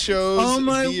 You chose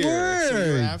beer. word. So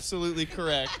you're absolutely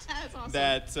correct. That's awesome.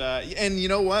 That, and you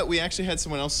know what? We actually had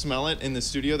someone else smell it in the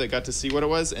studio that got to see what it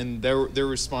was, and their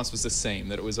response was the same,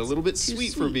 that it was a little bit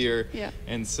sweet for beer. Yeah.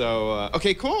 And so,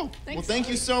 okay, cool. Thanks. Well, thank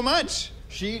you so much.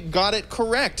 She got it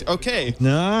correct. Okay.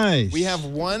 Nice. We have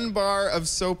 1 bar of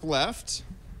soap left.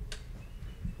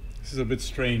 This is a bit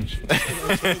strange.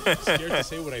 I'm scared to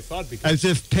say what I thought because As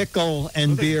if pickle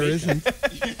and beer isn't.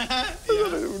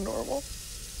 Normal.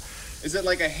 Is it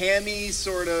like a hammy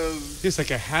sort of? it's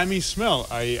like a hammy smell.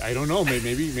 I don't know.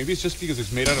 Maybe it's just because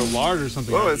it's made out of lard or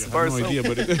something. Whoa, I it's have bar no soap. idea.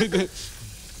 But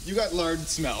You got lard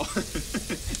smell.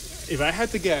 if I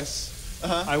had to guess,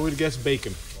 I would guess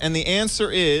bacon. And the answer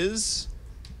is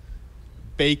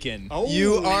bacon. Oh,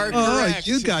 you are correct.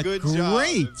 You got good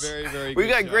great. Job. Very, very good. We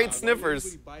got job. great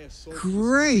sniffers.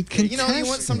 Great. You know,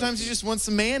 sometimes you just want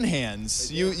some man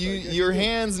hands. Your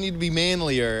hands need to be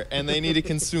manlier, and they need to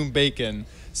consume bacon.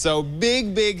 So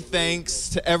big thanks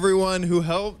to everyone who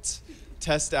helped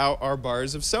test out our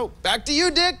bars of soap. Back to you,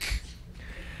 Dick.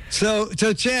 So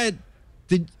Chad,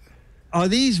 are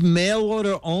these mail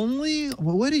order only?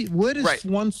 Where does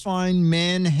one find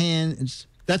Man Hands?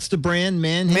 That's the brand,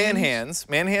 Man Hands? Man Hands.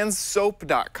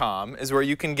 Manhandssoap.com is where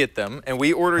you can get them, and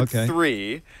we ordered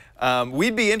 3.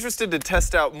 We'd be interested to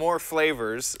test out more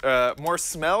flavors, more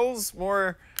smells,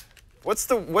 more. What's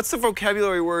the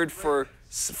vocabulary word for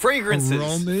fragrances?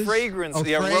 Aromas. Fragrances.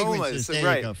 Yeah, aromas.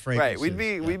 Right. We'd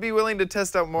be willing to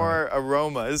test out more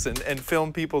aromas and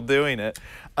film people doing it.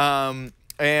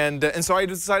 And so I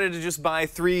decided to just buy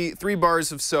three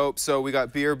bars of soap. So we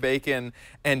got beer, bacon,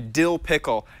 and dill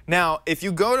pickle. Now, if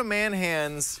you go to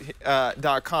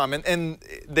manhands.com, and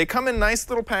they come in nice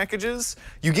little packages,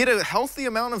 you get a healthy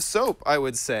amount of soap, I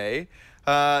would say.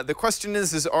 The question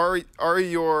is are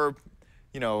your,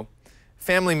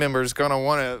 family members gonna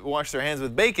want to wash their hands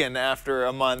with bacon after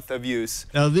a month of use?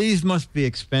 Now these must be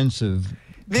expensive,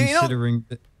 considering.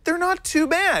 They're not too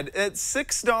bad. At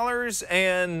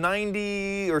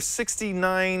 $6.90 or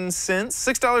 69 cents,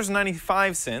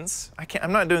 $6.95.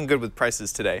 I'm not doing good with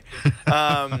prices today.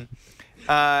 And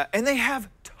they have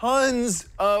tons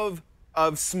of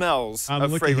smells. I'm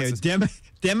of looking fragrances. here.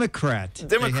 Democrat.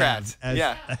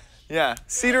 Yeah.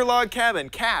 Cedar log cabin,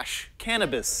 cash,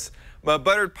 cannabis,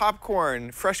 buttered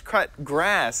popcorn, fresh cut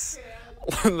grass.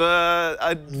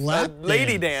 The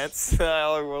lady dance,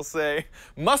 I will say.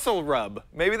 Muscle rub.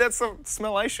 Maybe that's the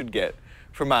smell I should get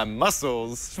for my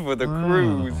muscles for the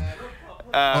cruise.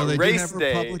 They race have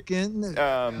day.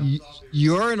 Republican.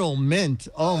 Urinal mint.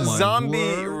 Oh my Zombie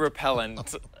word.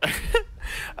 repellent.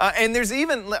 And there's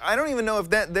even, I don't even know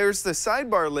if there's the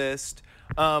sidebar list,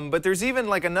 but there's even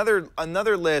like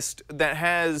another list that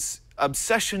has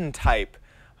obsession type,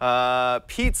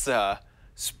 pizza,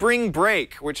 spring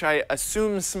break, which I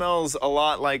assume smells a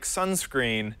lot like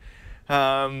sunscreen.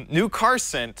 New car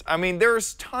scent. I mean,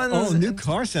 there's tons. Oh, new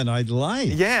car scent I'd like.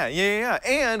 Yeah.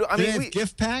 And I mean, they have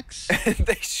gift packs.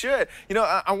 They should.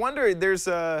 I wonder.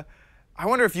 I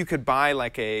wonder if you could buy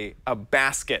like a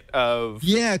basket of.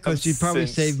 Yeah, because you'd probably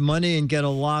save money and get a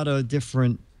lot of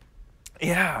different.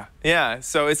 Yeah.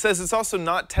 So it says it's also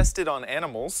not tested on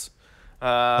animals.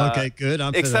 Okay, good.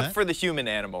 Except for the human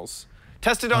animals.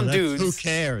 Tested on dudes. Who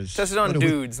cares? Tested on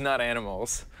dudes, not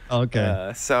animals.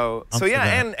 Okay. So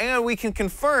yeah, and we can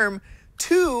confirm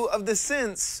 2 of the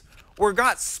scents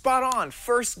got spot on.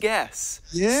 First guess.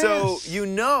 Yes. So you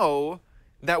know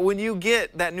that when you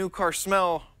get that new car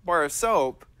smell bar of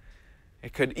soap,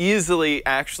 it could easily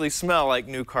actually smell like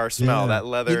new car smell. That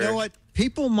leather. You know what?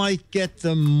 People might get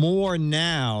them more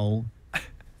now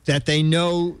that they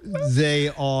know they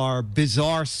are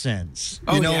bizarre scents.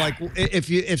 Like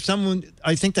if someone,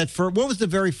 I think that what was the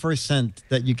very first scent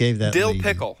that you gave that dill lady?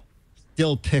 Pickle.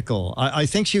 Dill pickle. I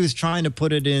think she was trying to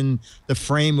put it in the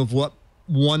frame of what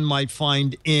one might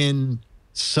find in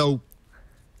soap.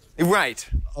 Right.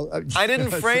 I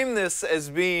didn't frame this as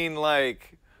being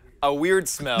like a weird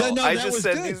smell. No, I that just was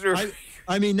said good. these are.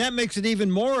 I mean, that makes it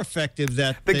even more effective.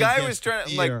 That the guy was trying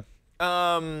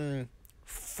to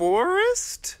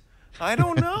forest. I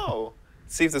don't know.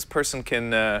 See if this person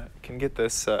can get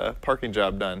this parking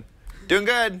job done. Doing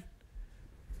good.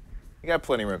 You got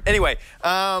plenty of room. Anyway, so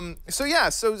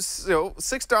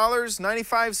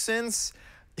 $6.95.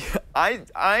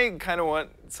 I kind of want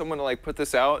someone to like put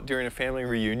this out during a family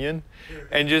reunion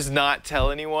and just not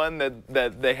tell anyone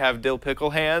that they have dill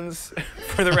pickle hands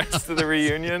for the rest of the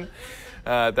reunion.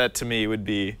 That to me would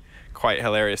be quite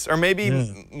hilarious. Or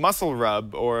maybe muscle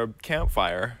rub or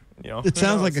campfire. It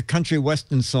sounds like a country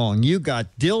western song. You got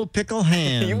dill pickle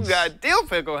hands. You got dill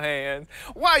pickle hands.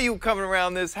 Why are you coming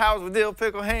around this house with dill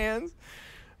pickle hands?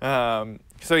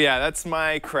 So yeah, that's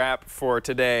my crap for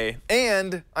today.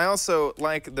 And I also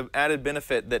like the added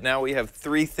benefit that now we have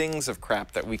 3 things of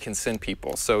crap that we can send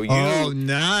people. So you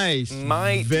nice.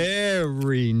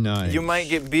 Very nice. You might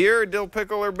get beer, dill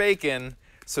pickle, or bacon.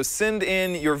 So send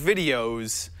in your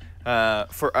videos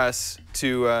for us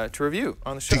to review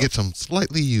on the show. To get some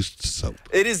slightly used soap.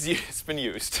 It's been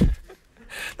used.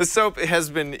 The soap has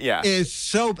been, is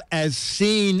soap as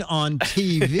seen on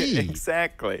TV.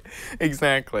 Exactly.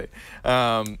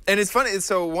 And it's funny.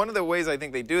 So one of the ways I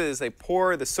think they do it is they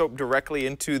pour the soap directly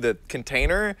into the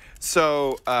container.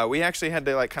 So we actually had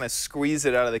to like kind of squeeze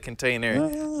it out of the container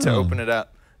to open it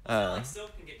up. It's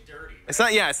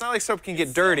not like soap can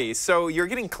get dirty. So you're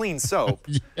getting clean soap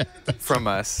from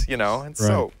us, and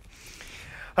soap.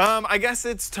 I guess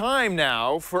it's time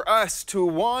now for us to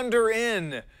wander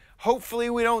in. Hopefully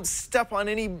we don't step on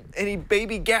any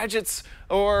baby gadgets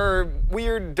or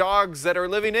weird dogs that are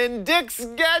living in Dick's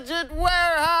Gadget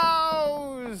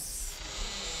Warehouse.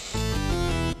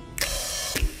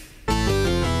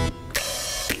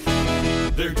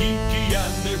 They're geeky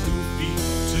and they're goofy,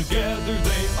 together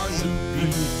they are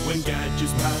loopy. When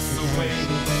gadgets pass away,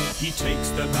 he takes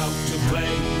them out to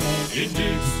play in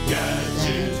Dick's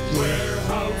Gadget Warehouse.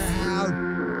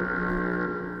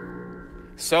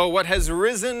 So what has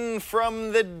risen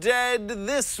from the dead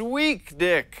this week,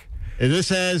 Dick? This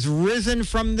has risen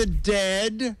from the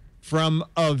dead from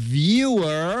a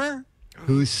viewer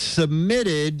who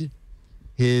submitted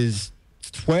his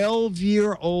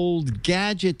 12-year-old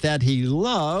gadget that he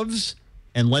loves.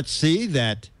 And let's see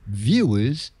that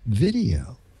viewer's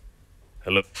video.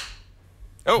 Hello.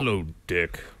 Oh. Hello,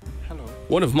 Dick. Hello.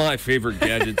 One of my favorite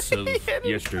gadgets of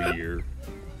yesteryear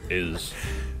is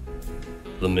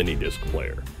the mini disc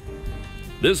player.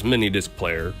 This mini disc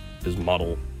player is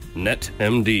model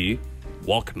NetMD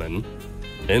Walkman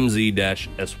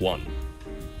MZ-S1.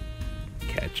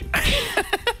 Catchy.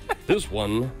 This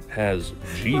one has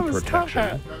G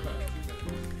protection.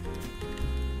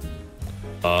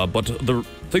 But the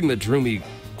thing that drew me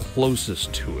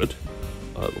closest to it,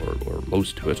 or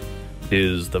most to it,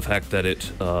 is the fact that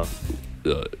it,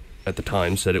 at the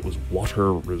time, said it was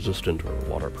water resistant or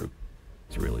waterproof.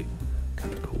 It's really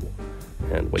kind of cool.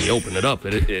 And when you open it up,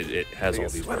 it has all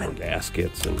these rubber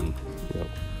gaskets and, you know,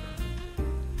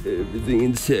 everything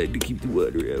inside to keep the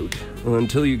water out. Well,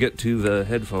 until you get to the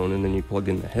headphone, and then you plug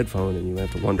in the headphone, and you have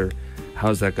to wonder,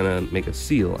 how's that going to make a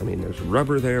seal? I mean, there's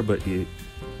rubber there, but anyway,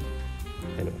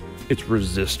 it's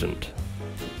resistant.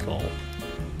 That's all.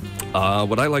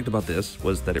 What I liked about this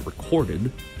was that it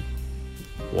recorded.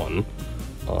 One,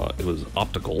 it was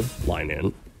optical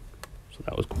line-in, so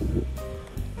that was cool.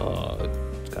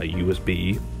 It's got a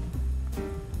USB.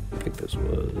 I think this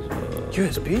was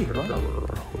USB. What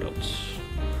else?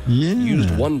 Yeah.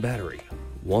 Used one battery.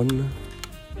 One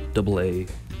AA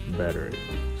battery.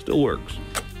 Still works.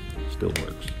 Still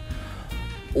works.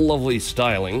 Lovely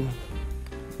styling.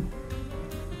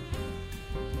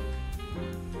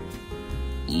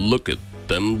 Look at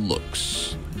them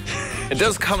looks. It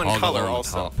does come in Toggle color on the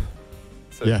also. top.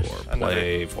 So Yeah. For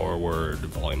play, forward,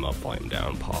 volume up, volume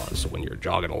down, pause. So when you're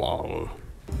jogging along,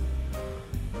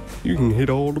 you can hit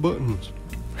all the buttons.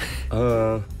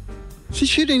 Is he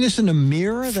shooting this in a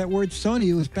mirror? That word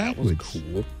Sony was backwards.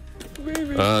 Cool.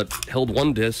 Held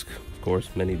one disc, of course,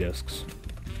 mini discs.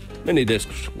 Mini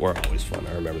discs were always fun.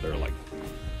 I remember there were like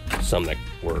some that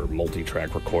were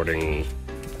multi-track recording. I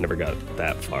never got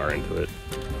that far into it.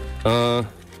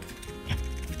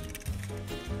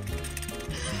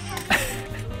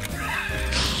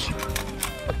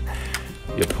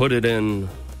 You put it in,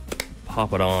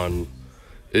 pop it on,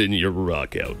 and you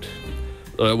rock out.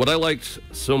 What I liked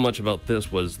so much about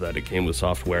this was that it came with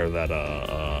software that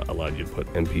allowed you to put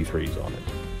MP3s on it.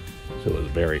 So it was a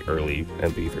very early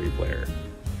MP3 player.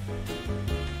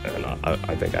 And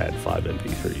I think I had 5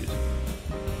 MP3s.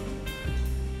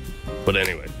 But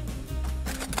anyway.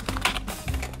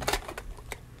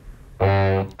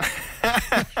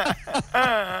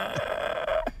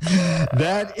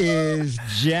 That is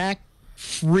Jack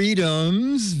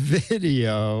Freedom's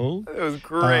video. It was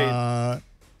great.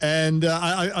 And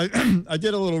I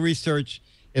did a little research.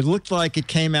 It looked like it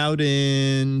came out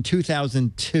in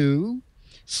 2002,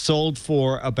 sold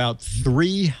for about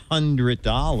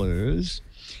 $300.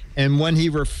 And when he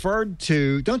referred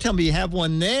to, don't tell me you have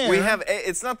one there. We have,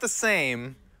 it's not the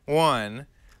same one,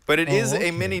 but it is okay.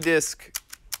 a mini disc.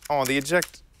 Oh, the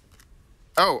eject.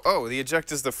 Oh, the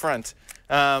eject is the front.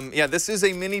 Yeah, this is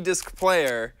a mini disc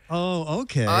player. Oh,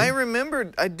 okay. I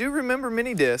do remember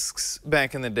mini discs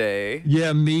back in the day.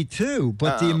 Yeah, me too.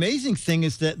 But the amazing thing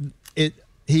is that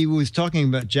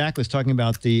Jack was talking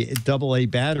about the AA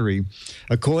battery.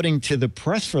 According to the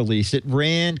press release, it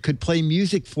could play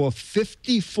music for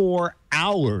 54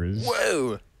 hours.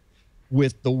 Whoa.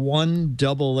 With the one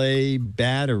AA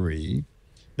battery.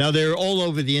 Now, they're all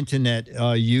over the internet,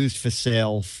 used for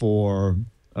sale for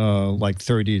like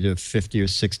 30 to 50 or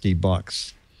 60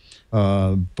 bucks.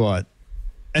 But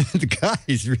the guy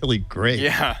is really great.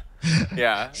 Yeah.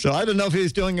 Yeah. So I don't know if he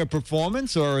was doing a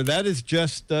performance or that is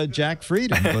just Jack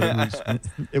Freedom, but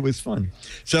it was fun.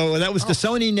 So that was the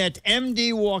Sony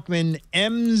NetMD Walkman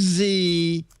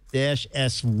MZ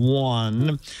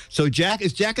S1. So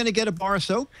is Jack going to get a bar of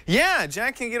soap? Yeah,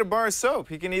 Jack can get a bar of soap.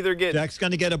 He can either get... Jack's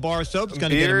going to get a bar of soap. He's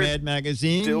going to get a Mad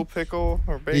Magazine. Dill pickle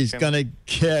or bacon. He's going to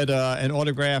get an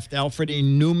autographed Alfred E.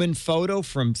 Newman photo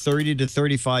from 30 to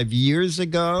 35 years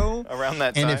ago. Around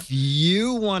that time. And if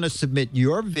you want to submit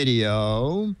your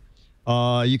video,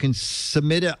 you can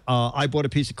submit it. I bought a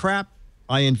piece of crap.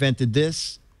 I invented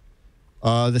this.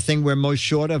 The thing we're most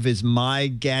short of is My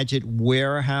Gadget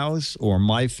Warehouse, or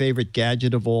My Favorite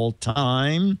Gadget of All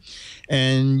Time.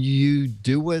 And you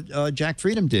do what Jack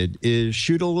Freedom did, is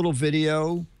shoot a little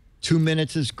video. 2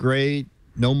 minutes is great,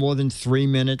 no more than 3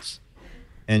 minutes.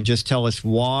 And just tell us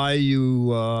why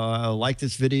you like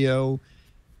this video,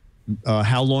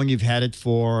 how long you've had it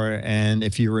for, and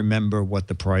if you remember what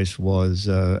the price was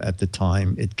at the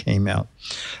time it came out.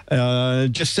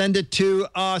 Just send it to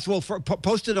us. Well,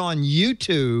 post it on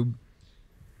YouTube,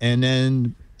 and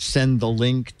then send the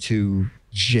link to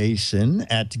Jason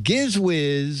at Giz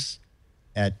Wiz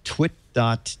at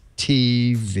twit.tv.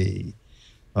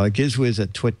 Giz Wiz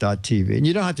at twit.tv. And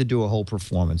you don't have to do a whole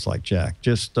performance like Jack.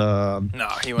 Just no,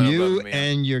 he went you above me.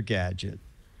 and your gadget.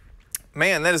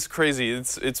 Man, that is crazy.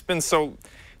 It's been so.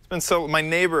 My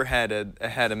neighbor had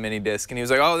a mini disc, and he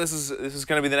was like, "Oh, this is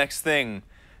gonna be the next thing.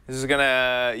 This is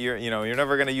gonna you're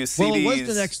never gonna use CDs." Well, it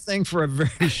was the next thing for a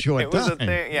very short it was time. a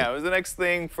thing. Yeah, it was the next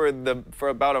thing for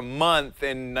about a month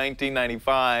in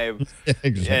 1995.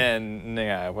 Exactly. And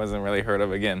yeah, it wasn't really heard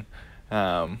of again.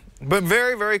 But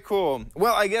very, very cool.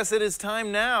 Well, I guess it is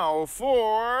time now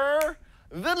for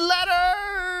the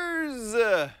letters.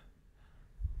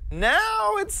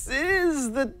 Now it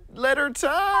is the letter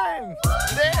time.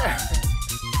 There.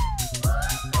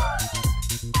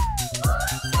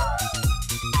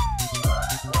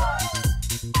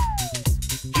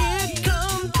 Here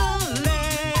come the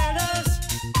letters,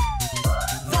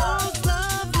 those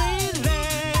lovely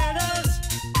letters.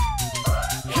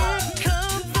 Here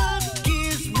come the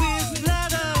Giz Wiz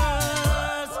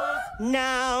letters.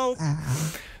 Now.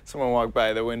 Someone walked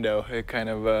by the window. It kind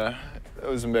of it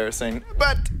was embarrassing.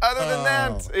 But other than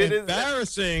that, it is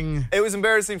embarrassing. It was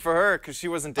embarrassing for her because she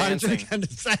wasn't dancing. I'm just going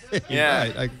to say.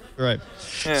 Yeah. Right.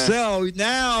 Yeah. So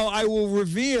now I will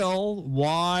reveal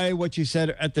why what you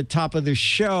said at the top of the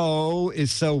show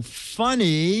is so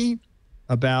funny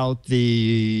about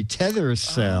the tether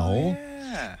cell. Oh,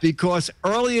 yeah. Because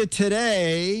earlier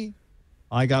today,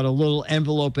 I got a little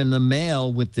envelope in the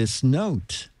mail with this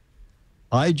note.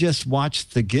 I just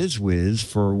watched the Giz Wiz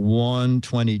for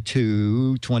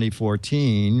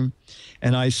 1/22/2014,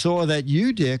 and I saw that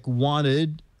you, Dick,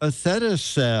 wanted a theta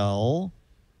cell.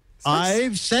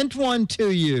 I've sent one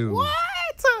to you. What?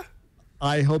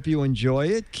 I hope you enjoy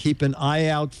it. Keep an eye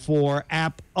out for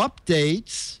app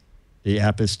updates. The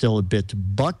app is still a bit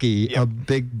buggy, a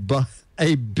bit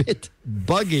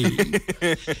buggy.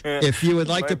 If you would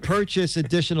like to purchase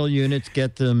additional units,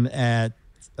 get them at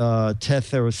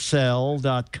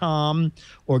tethercell.com,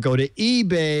 or go to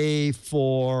eBay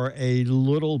for a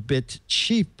little bit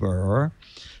cheaper.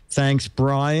 Thanks,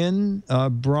 Brian.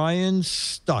 Brian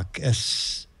Stuck,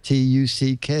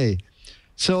 S-T-U-C-K.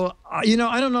 So, I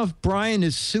don't know if Brian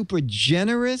is super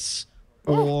generous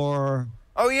or...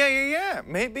 Oh, yeah.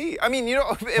 Maybe. I mean,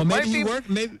 it might be...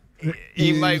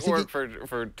 He might work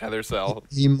for Tether Cell.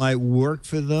 He might work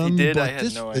for them. He did. I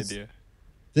had no idea.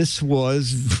 This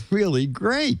was really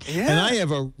great. Yeah. And I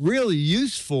have a really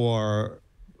use for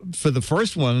the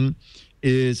first one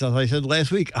is, as I said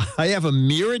last week, I have a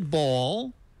mirrored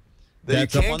ball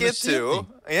that you can't get to.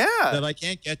 Yeah. That I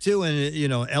can't get to, and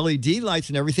LED lights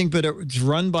and everything, but it's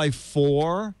run by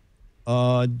 4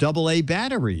 AA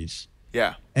batteries.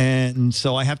 Yeah. And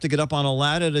so I have to get up on a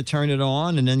ladder to turn it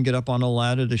on and then get up on a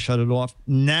ladder to shut it off.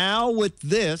 Now with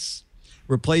this,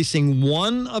 replacing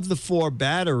one of the 4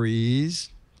 batteries.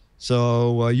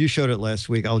 So you showed it last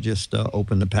week. I'll just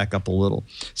open the pack up a little.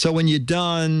 So when you're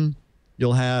done,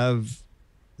 you'll have,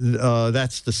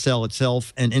 that's the cell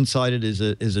itself, and inside it is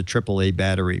a AAA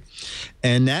battery.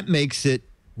 And that makes it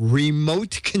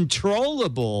remote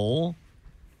controllable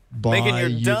by making your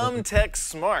dumb tech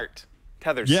smart.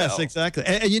 Tether cell. Yes, exactly.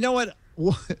 And you know what?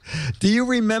 Do you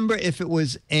remember if it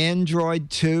was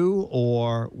Android 2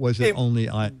 or was it only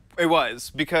It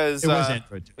was, because... It was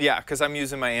Android 2. Yeah, because I'm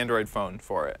using my Android phone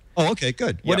for it. Oh, okay,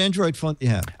 good. What Android phone do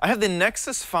you have? I have the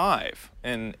Nexus 5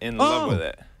 in love with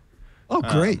it. Oh,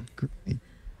 great.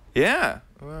 Yeah.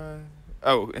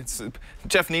 It's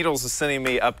Jeff Needles is sending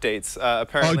me updates.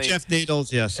 Apparently. Oh, Jeff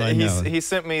Needles, yes, I know. He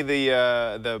sent me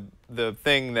the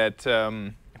thing that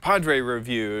Padre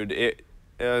reviewed.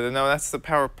 No, that's the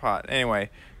PowerPod.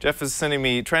 Anyway, Jeff is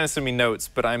trying to send me notes,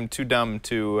 but I'm too dumb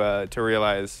to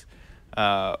realize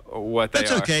what they are.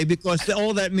 That's okay, because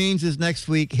all that means is next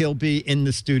week he'll be in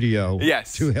the studio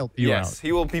to help you out. Yes,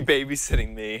 he will be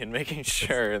babysitting me and making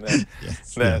sure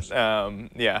that,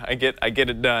 yeah, I get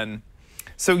it done.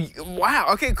 So, wow,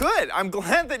 okay, good. I'm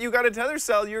glad that you got a tether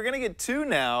cell. You're going to get 2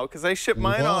 now because I shipped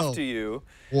mine off to you.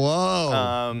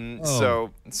 Whoa.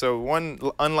 So one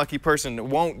unlucky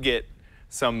person won't get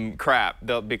some crap.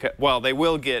 They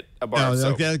will get a bar of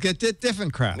soap. They'll get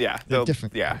different crap. Yeah,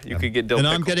 different. Yeah, you could get dill And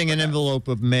pickle I'm getting an crap. envelope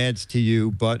of Mads to you.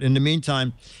 But in the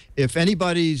meantime, if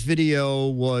anybody's video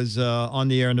was on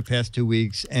the air in the past 2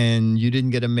 weeks and you didn't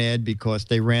get a Mad because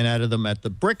they ran out of them at the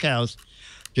Brick House,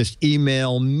 just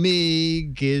email me,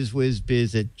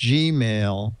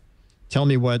 gizwizbiz@gmail. Tell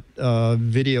me what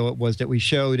video it was that we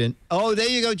showed. And, oh, there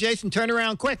you go, Jason. Turn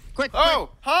around. Quick. Oh,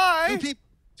 hi.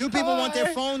 Two people want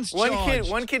their phones charged.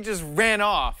 One kid just ran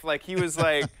off. Like, he was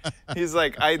like,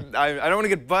 I don't want to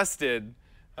get busted.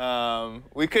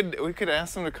 We could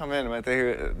ask them to come in, but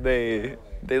they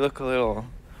look a little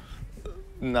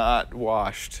not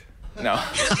washed. No.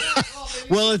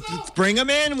 Well, bring them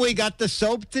in. We got the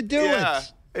soap to do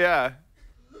it. Yeah.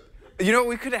 You know,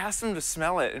 we could ask them to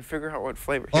smell it and figure out what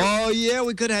flavor. Here. Oh, yeah,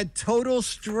 we could have had total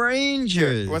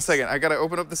strangers. Here, 1 second. I got to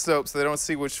open up the soap so they don't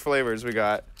see which flavors we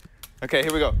got. Okay,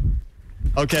 here we go.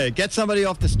 Okay, get somebody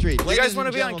off the street. Do you guys want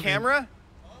to be on camera?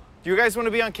 Do you guys want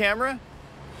to be on camera?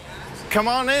 Come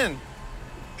on in.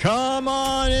 Come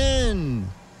on in.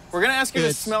 We're going to ask you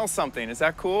to smell something. Is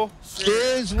that cool?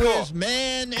 Giz Wiz,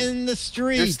 man in the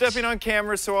street. You're stepping on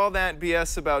camera, so all that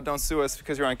BS about don't sue us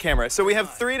because you're on camera. So we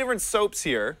have 3 different soaps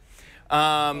here,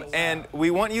 and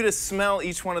we want you to smell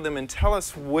each one of them and tell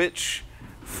us which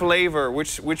flavor,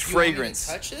 which fragrance. You want me to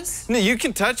touch this? No, you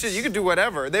can touch it. You can do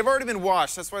whatever. They've already been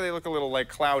washed. That's why they look a little like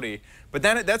cloudy. But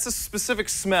that's a specific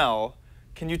smell.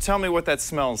 Can you tell me what that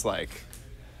smells like?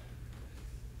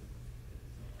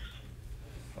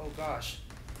 Oh gosh.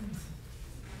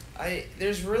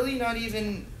 There's really not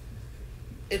even.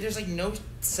 There's like no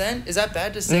scent. Is that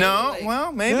bad to say? No, like,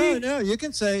 well, maybe. No, you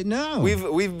can say no.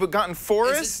 We've gotten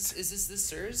forest. Is this the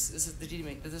Sir's?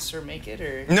 Did the Sir make it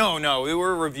or? No, we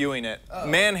were reviewing it. Oh,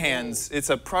 Man Hands. It's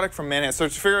a product from Man Hands. So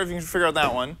figure if you can figure out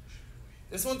that one.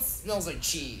 This one smells like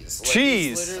cheese. Like,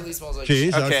 cheese. This literally smells like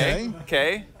cheese. Okay.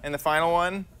 Okay. And the final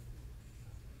one.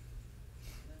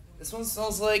 This one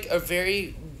smells like a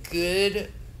very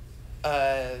good.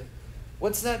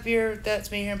 What's that beer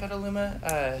that's made here in Petaluma?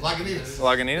 Lagunitas.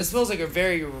 Lagunitas? It smells like a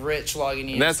very rich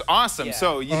Lagunitas. That's awesome. Yeah.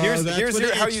 So here's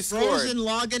how you scored. Frozen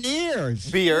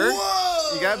Lagunitas. Beer.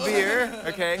 Whoa! You got beer.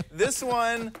 Okay. This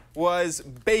one was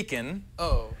bacon.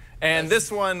 Oh. And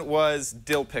this one was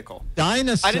dill pickle.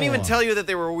 Dinosaur. I didn't even tell you that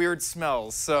they were weird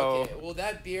smells. So. Okay. Well,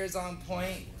 that beer's on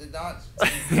point. Did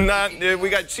not.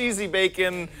 We got cheesy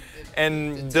bacon,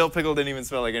 and dill pickle didn't even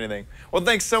smell like anything. Well,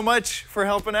 thanks so much for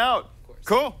helping out.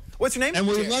 Cool. What's your name? And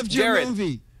we loved your Jared.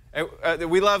 movie.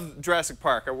 We love Jurassic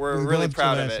Park. We're really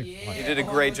proud of it. Yeah. You did a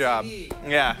great job.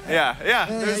 Yeah.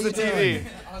 There's the TV.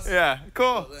 Awesome. Yeah,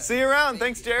 cool. See you around.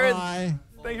 Thanks, Jared. Bye.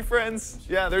 Thank you, friends.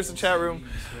 Yeah, there's the chat room.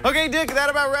 Okay, Dick, that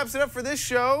about wraps it up for this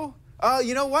show.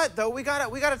 You know what, though? We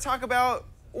gotta talk about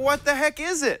what the heck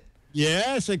is it?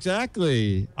 Yes,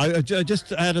 exactly. I just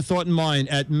had a thought in mind.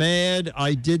 At MAD,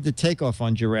 I did the takeoff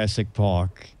on Jurassic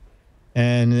Park.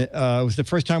 And it was the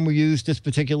first time we used this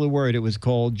particular word. It was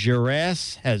called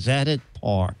Jurass Has At It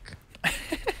Park.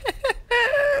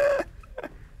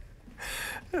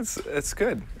 It's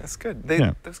good. That's good.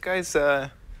 Those guys.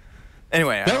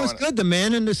 Anyway, that was good. The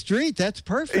man in the street. That's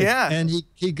perfect. Yeah. And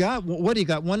he got what? He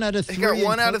got 1 out of 3. He got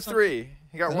 1 out of 3.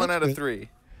 He got 1 out of 3.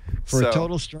 For a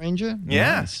total stranger.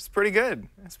 Yeah, Nice. it's pretty good.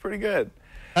 It's pretty good.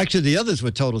 Actually, the others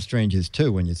were total strangers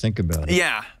too, when you think about it.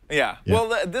 Yeah.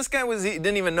 Well, this guy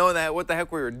didn't even know what the heck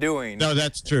we were doing. No,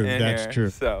 that's true. That's here. true.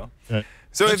 So that's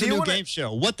if you a new game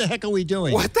show. What the heck are we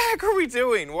doing? What the heck are we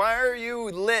doing? Why are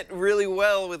you lit really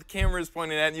well with cameras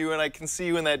pointing at you and I can see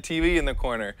you in that TV in the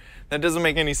corner? That doesn't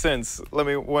make any sense. Let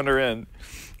me wander in.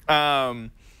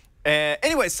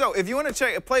 Anyway, so if you want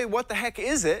to play What the Heck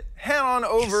Is It, head on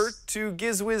over to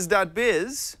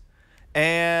gizwiz.biz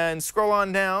and scroll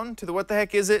on down to the What the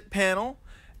Heck Is It panel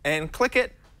and click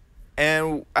it.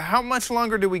 And how much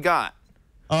longer do we got?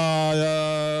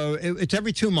 It's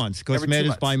every 2 months because MAD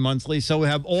is bi-monthly, so we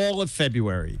have all of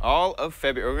February. All of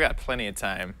February. We got plenty of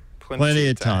time. Plenty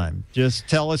of time. Just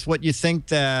tell us what you think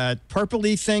that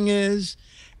purpley thing is.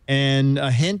 And a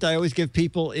hint I always give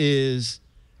people is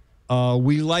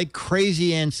we like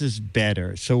crazy answers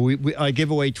better. So I give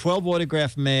away 12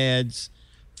 autographed MADs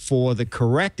for the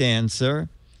correct answer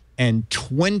and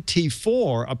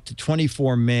 24, up to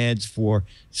 24 MADs for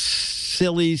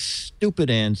silly, stupid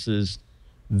answers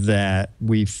that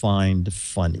we find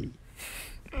funny.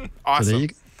 Awesome. So there you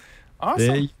go. Awesome.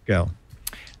 There you go.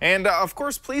 And of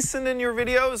course, please send in your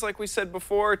videos, like we said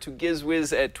before, to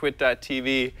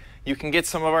gizwiz@twit.tv. You can get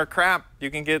some of our crap.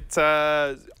 You can get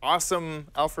awesome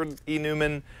Alfred E.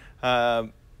 Newman,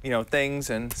 things,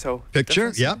 and so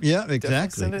picture. Yeah,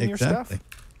 exactly. Send in your stuff.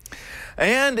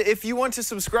 And if you want to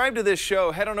subscribe to this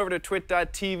show, head on over to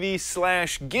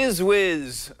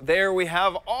twit.tv/GizWiz. There we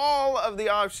have all of the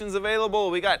options available.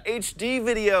 We got HD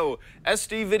video,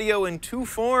 SD video in 2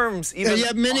 forms. Even you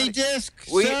have mini disc,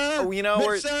 sir? Do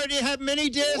you have mini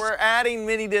disc? We're adding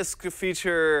mini disc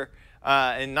feature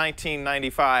in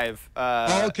 1995.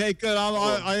 Okay, good.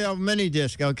 I have mini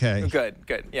disc. Okay. Good.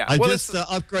 Yeah. I just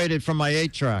upgraded from my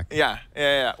 8-track. Yeah.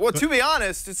 Well, to be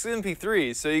honest, it's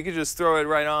MP3, so you could just throw it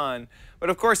right on. But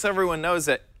of course, everyone knows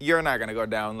that you're not going to go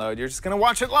download. You're just going to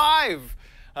watch it live.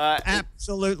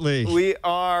 Absolutely. We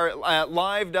are at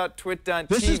live.twit.tv.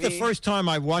 This is the first time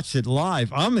I watched it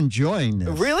live. I'm enjoying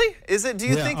this. Really? Is it? Do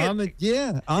you think I'm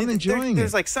enjoying it.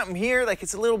 There's like something here, like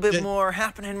it's a little bit more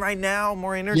happening right now,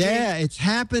 more energy. Yeah, it's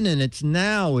happening. It's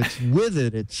now. It's with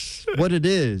it. It's what it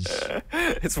is.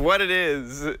 It's what it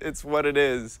is. It's what it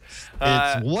is.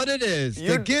 It's what it is.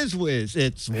 The Giz Wiz.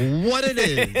 It's what it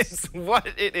is. It's what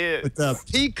it is. With the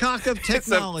Peacock of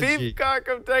Technology. It's a Peacock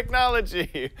of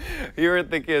Technology here at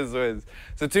the Giz Wiz.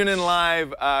 So tune in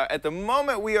live. At the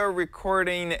moment, we are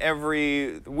recording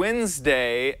every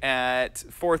Wednesday at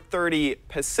 4:30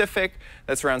 Pacific.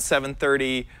 That's around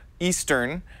 7:30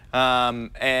 Eastern.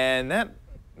 And that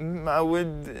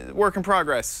would work in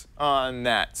progress on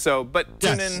that. So, but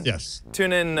tune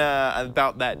in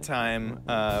about that time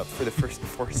for the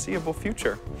foreseeable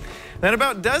future. That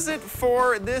about does it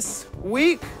for this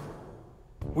week.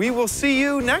 We will see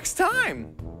you next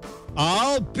time.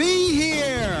 I'll be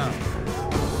here.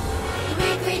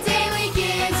 Weekly daily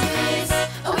Giz Wiz,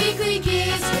 a weekly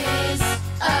Giz Wiz,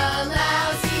 a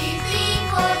lousy theme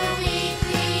for the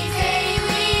weekly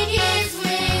daily Giz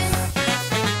Wiz.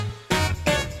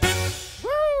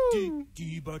 Woo!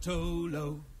 Dicky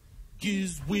Bartolo,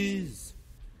 Giz Wiz.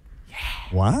 Yeah.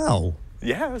 Wow.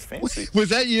 Yeah, it was fancy. Was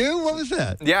that you? What was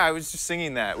that? Yeah, I was just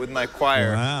singing that with my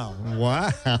choir. Wow.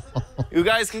 You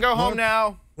guys can go home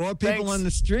now. More people on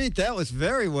the street. That was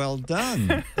very well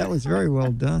done. That was very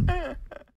well done.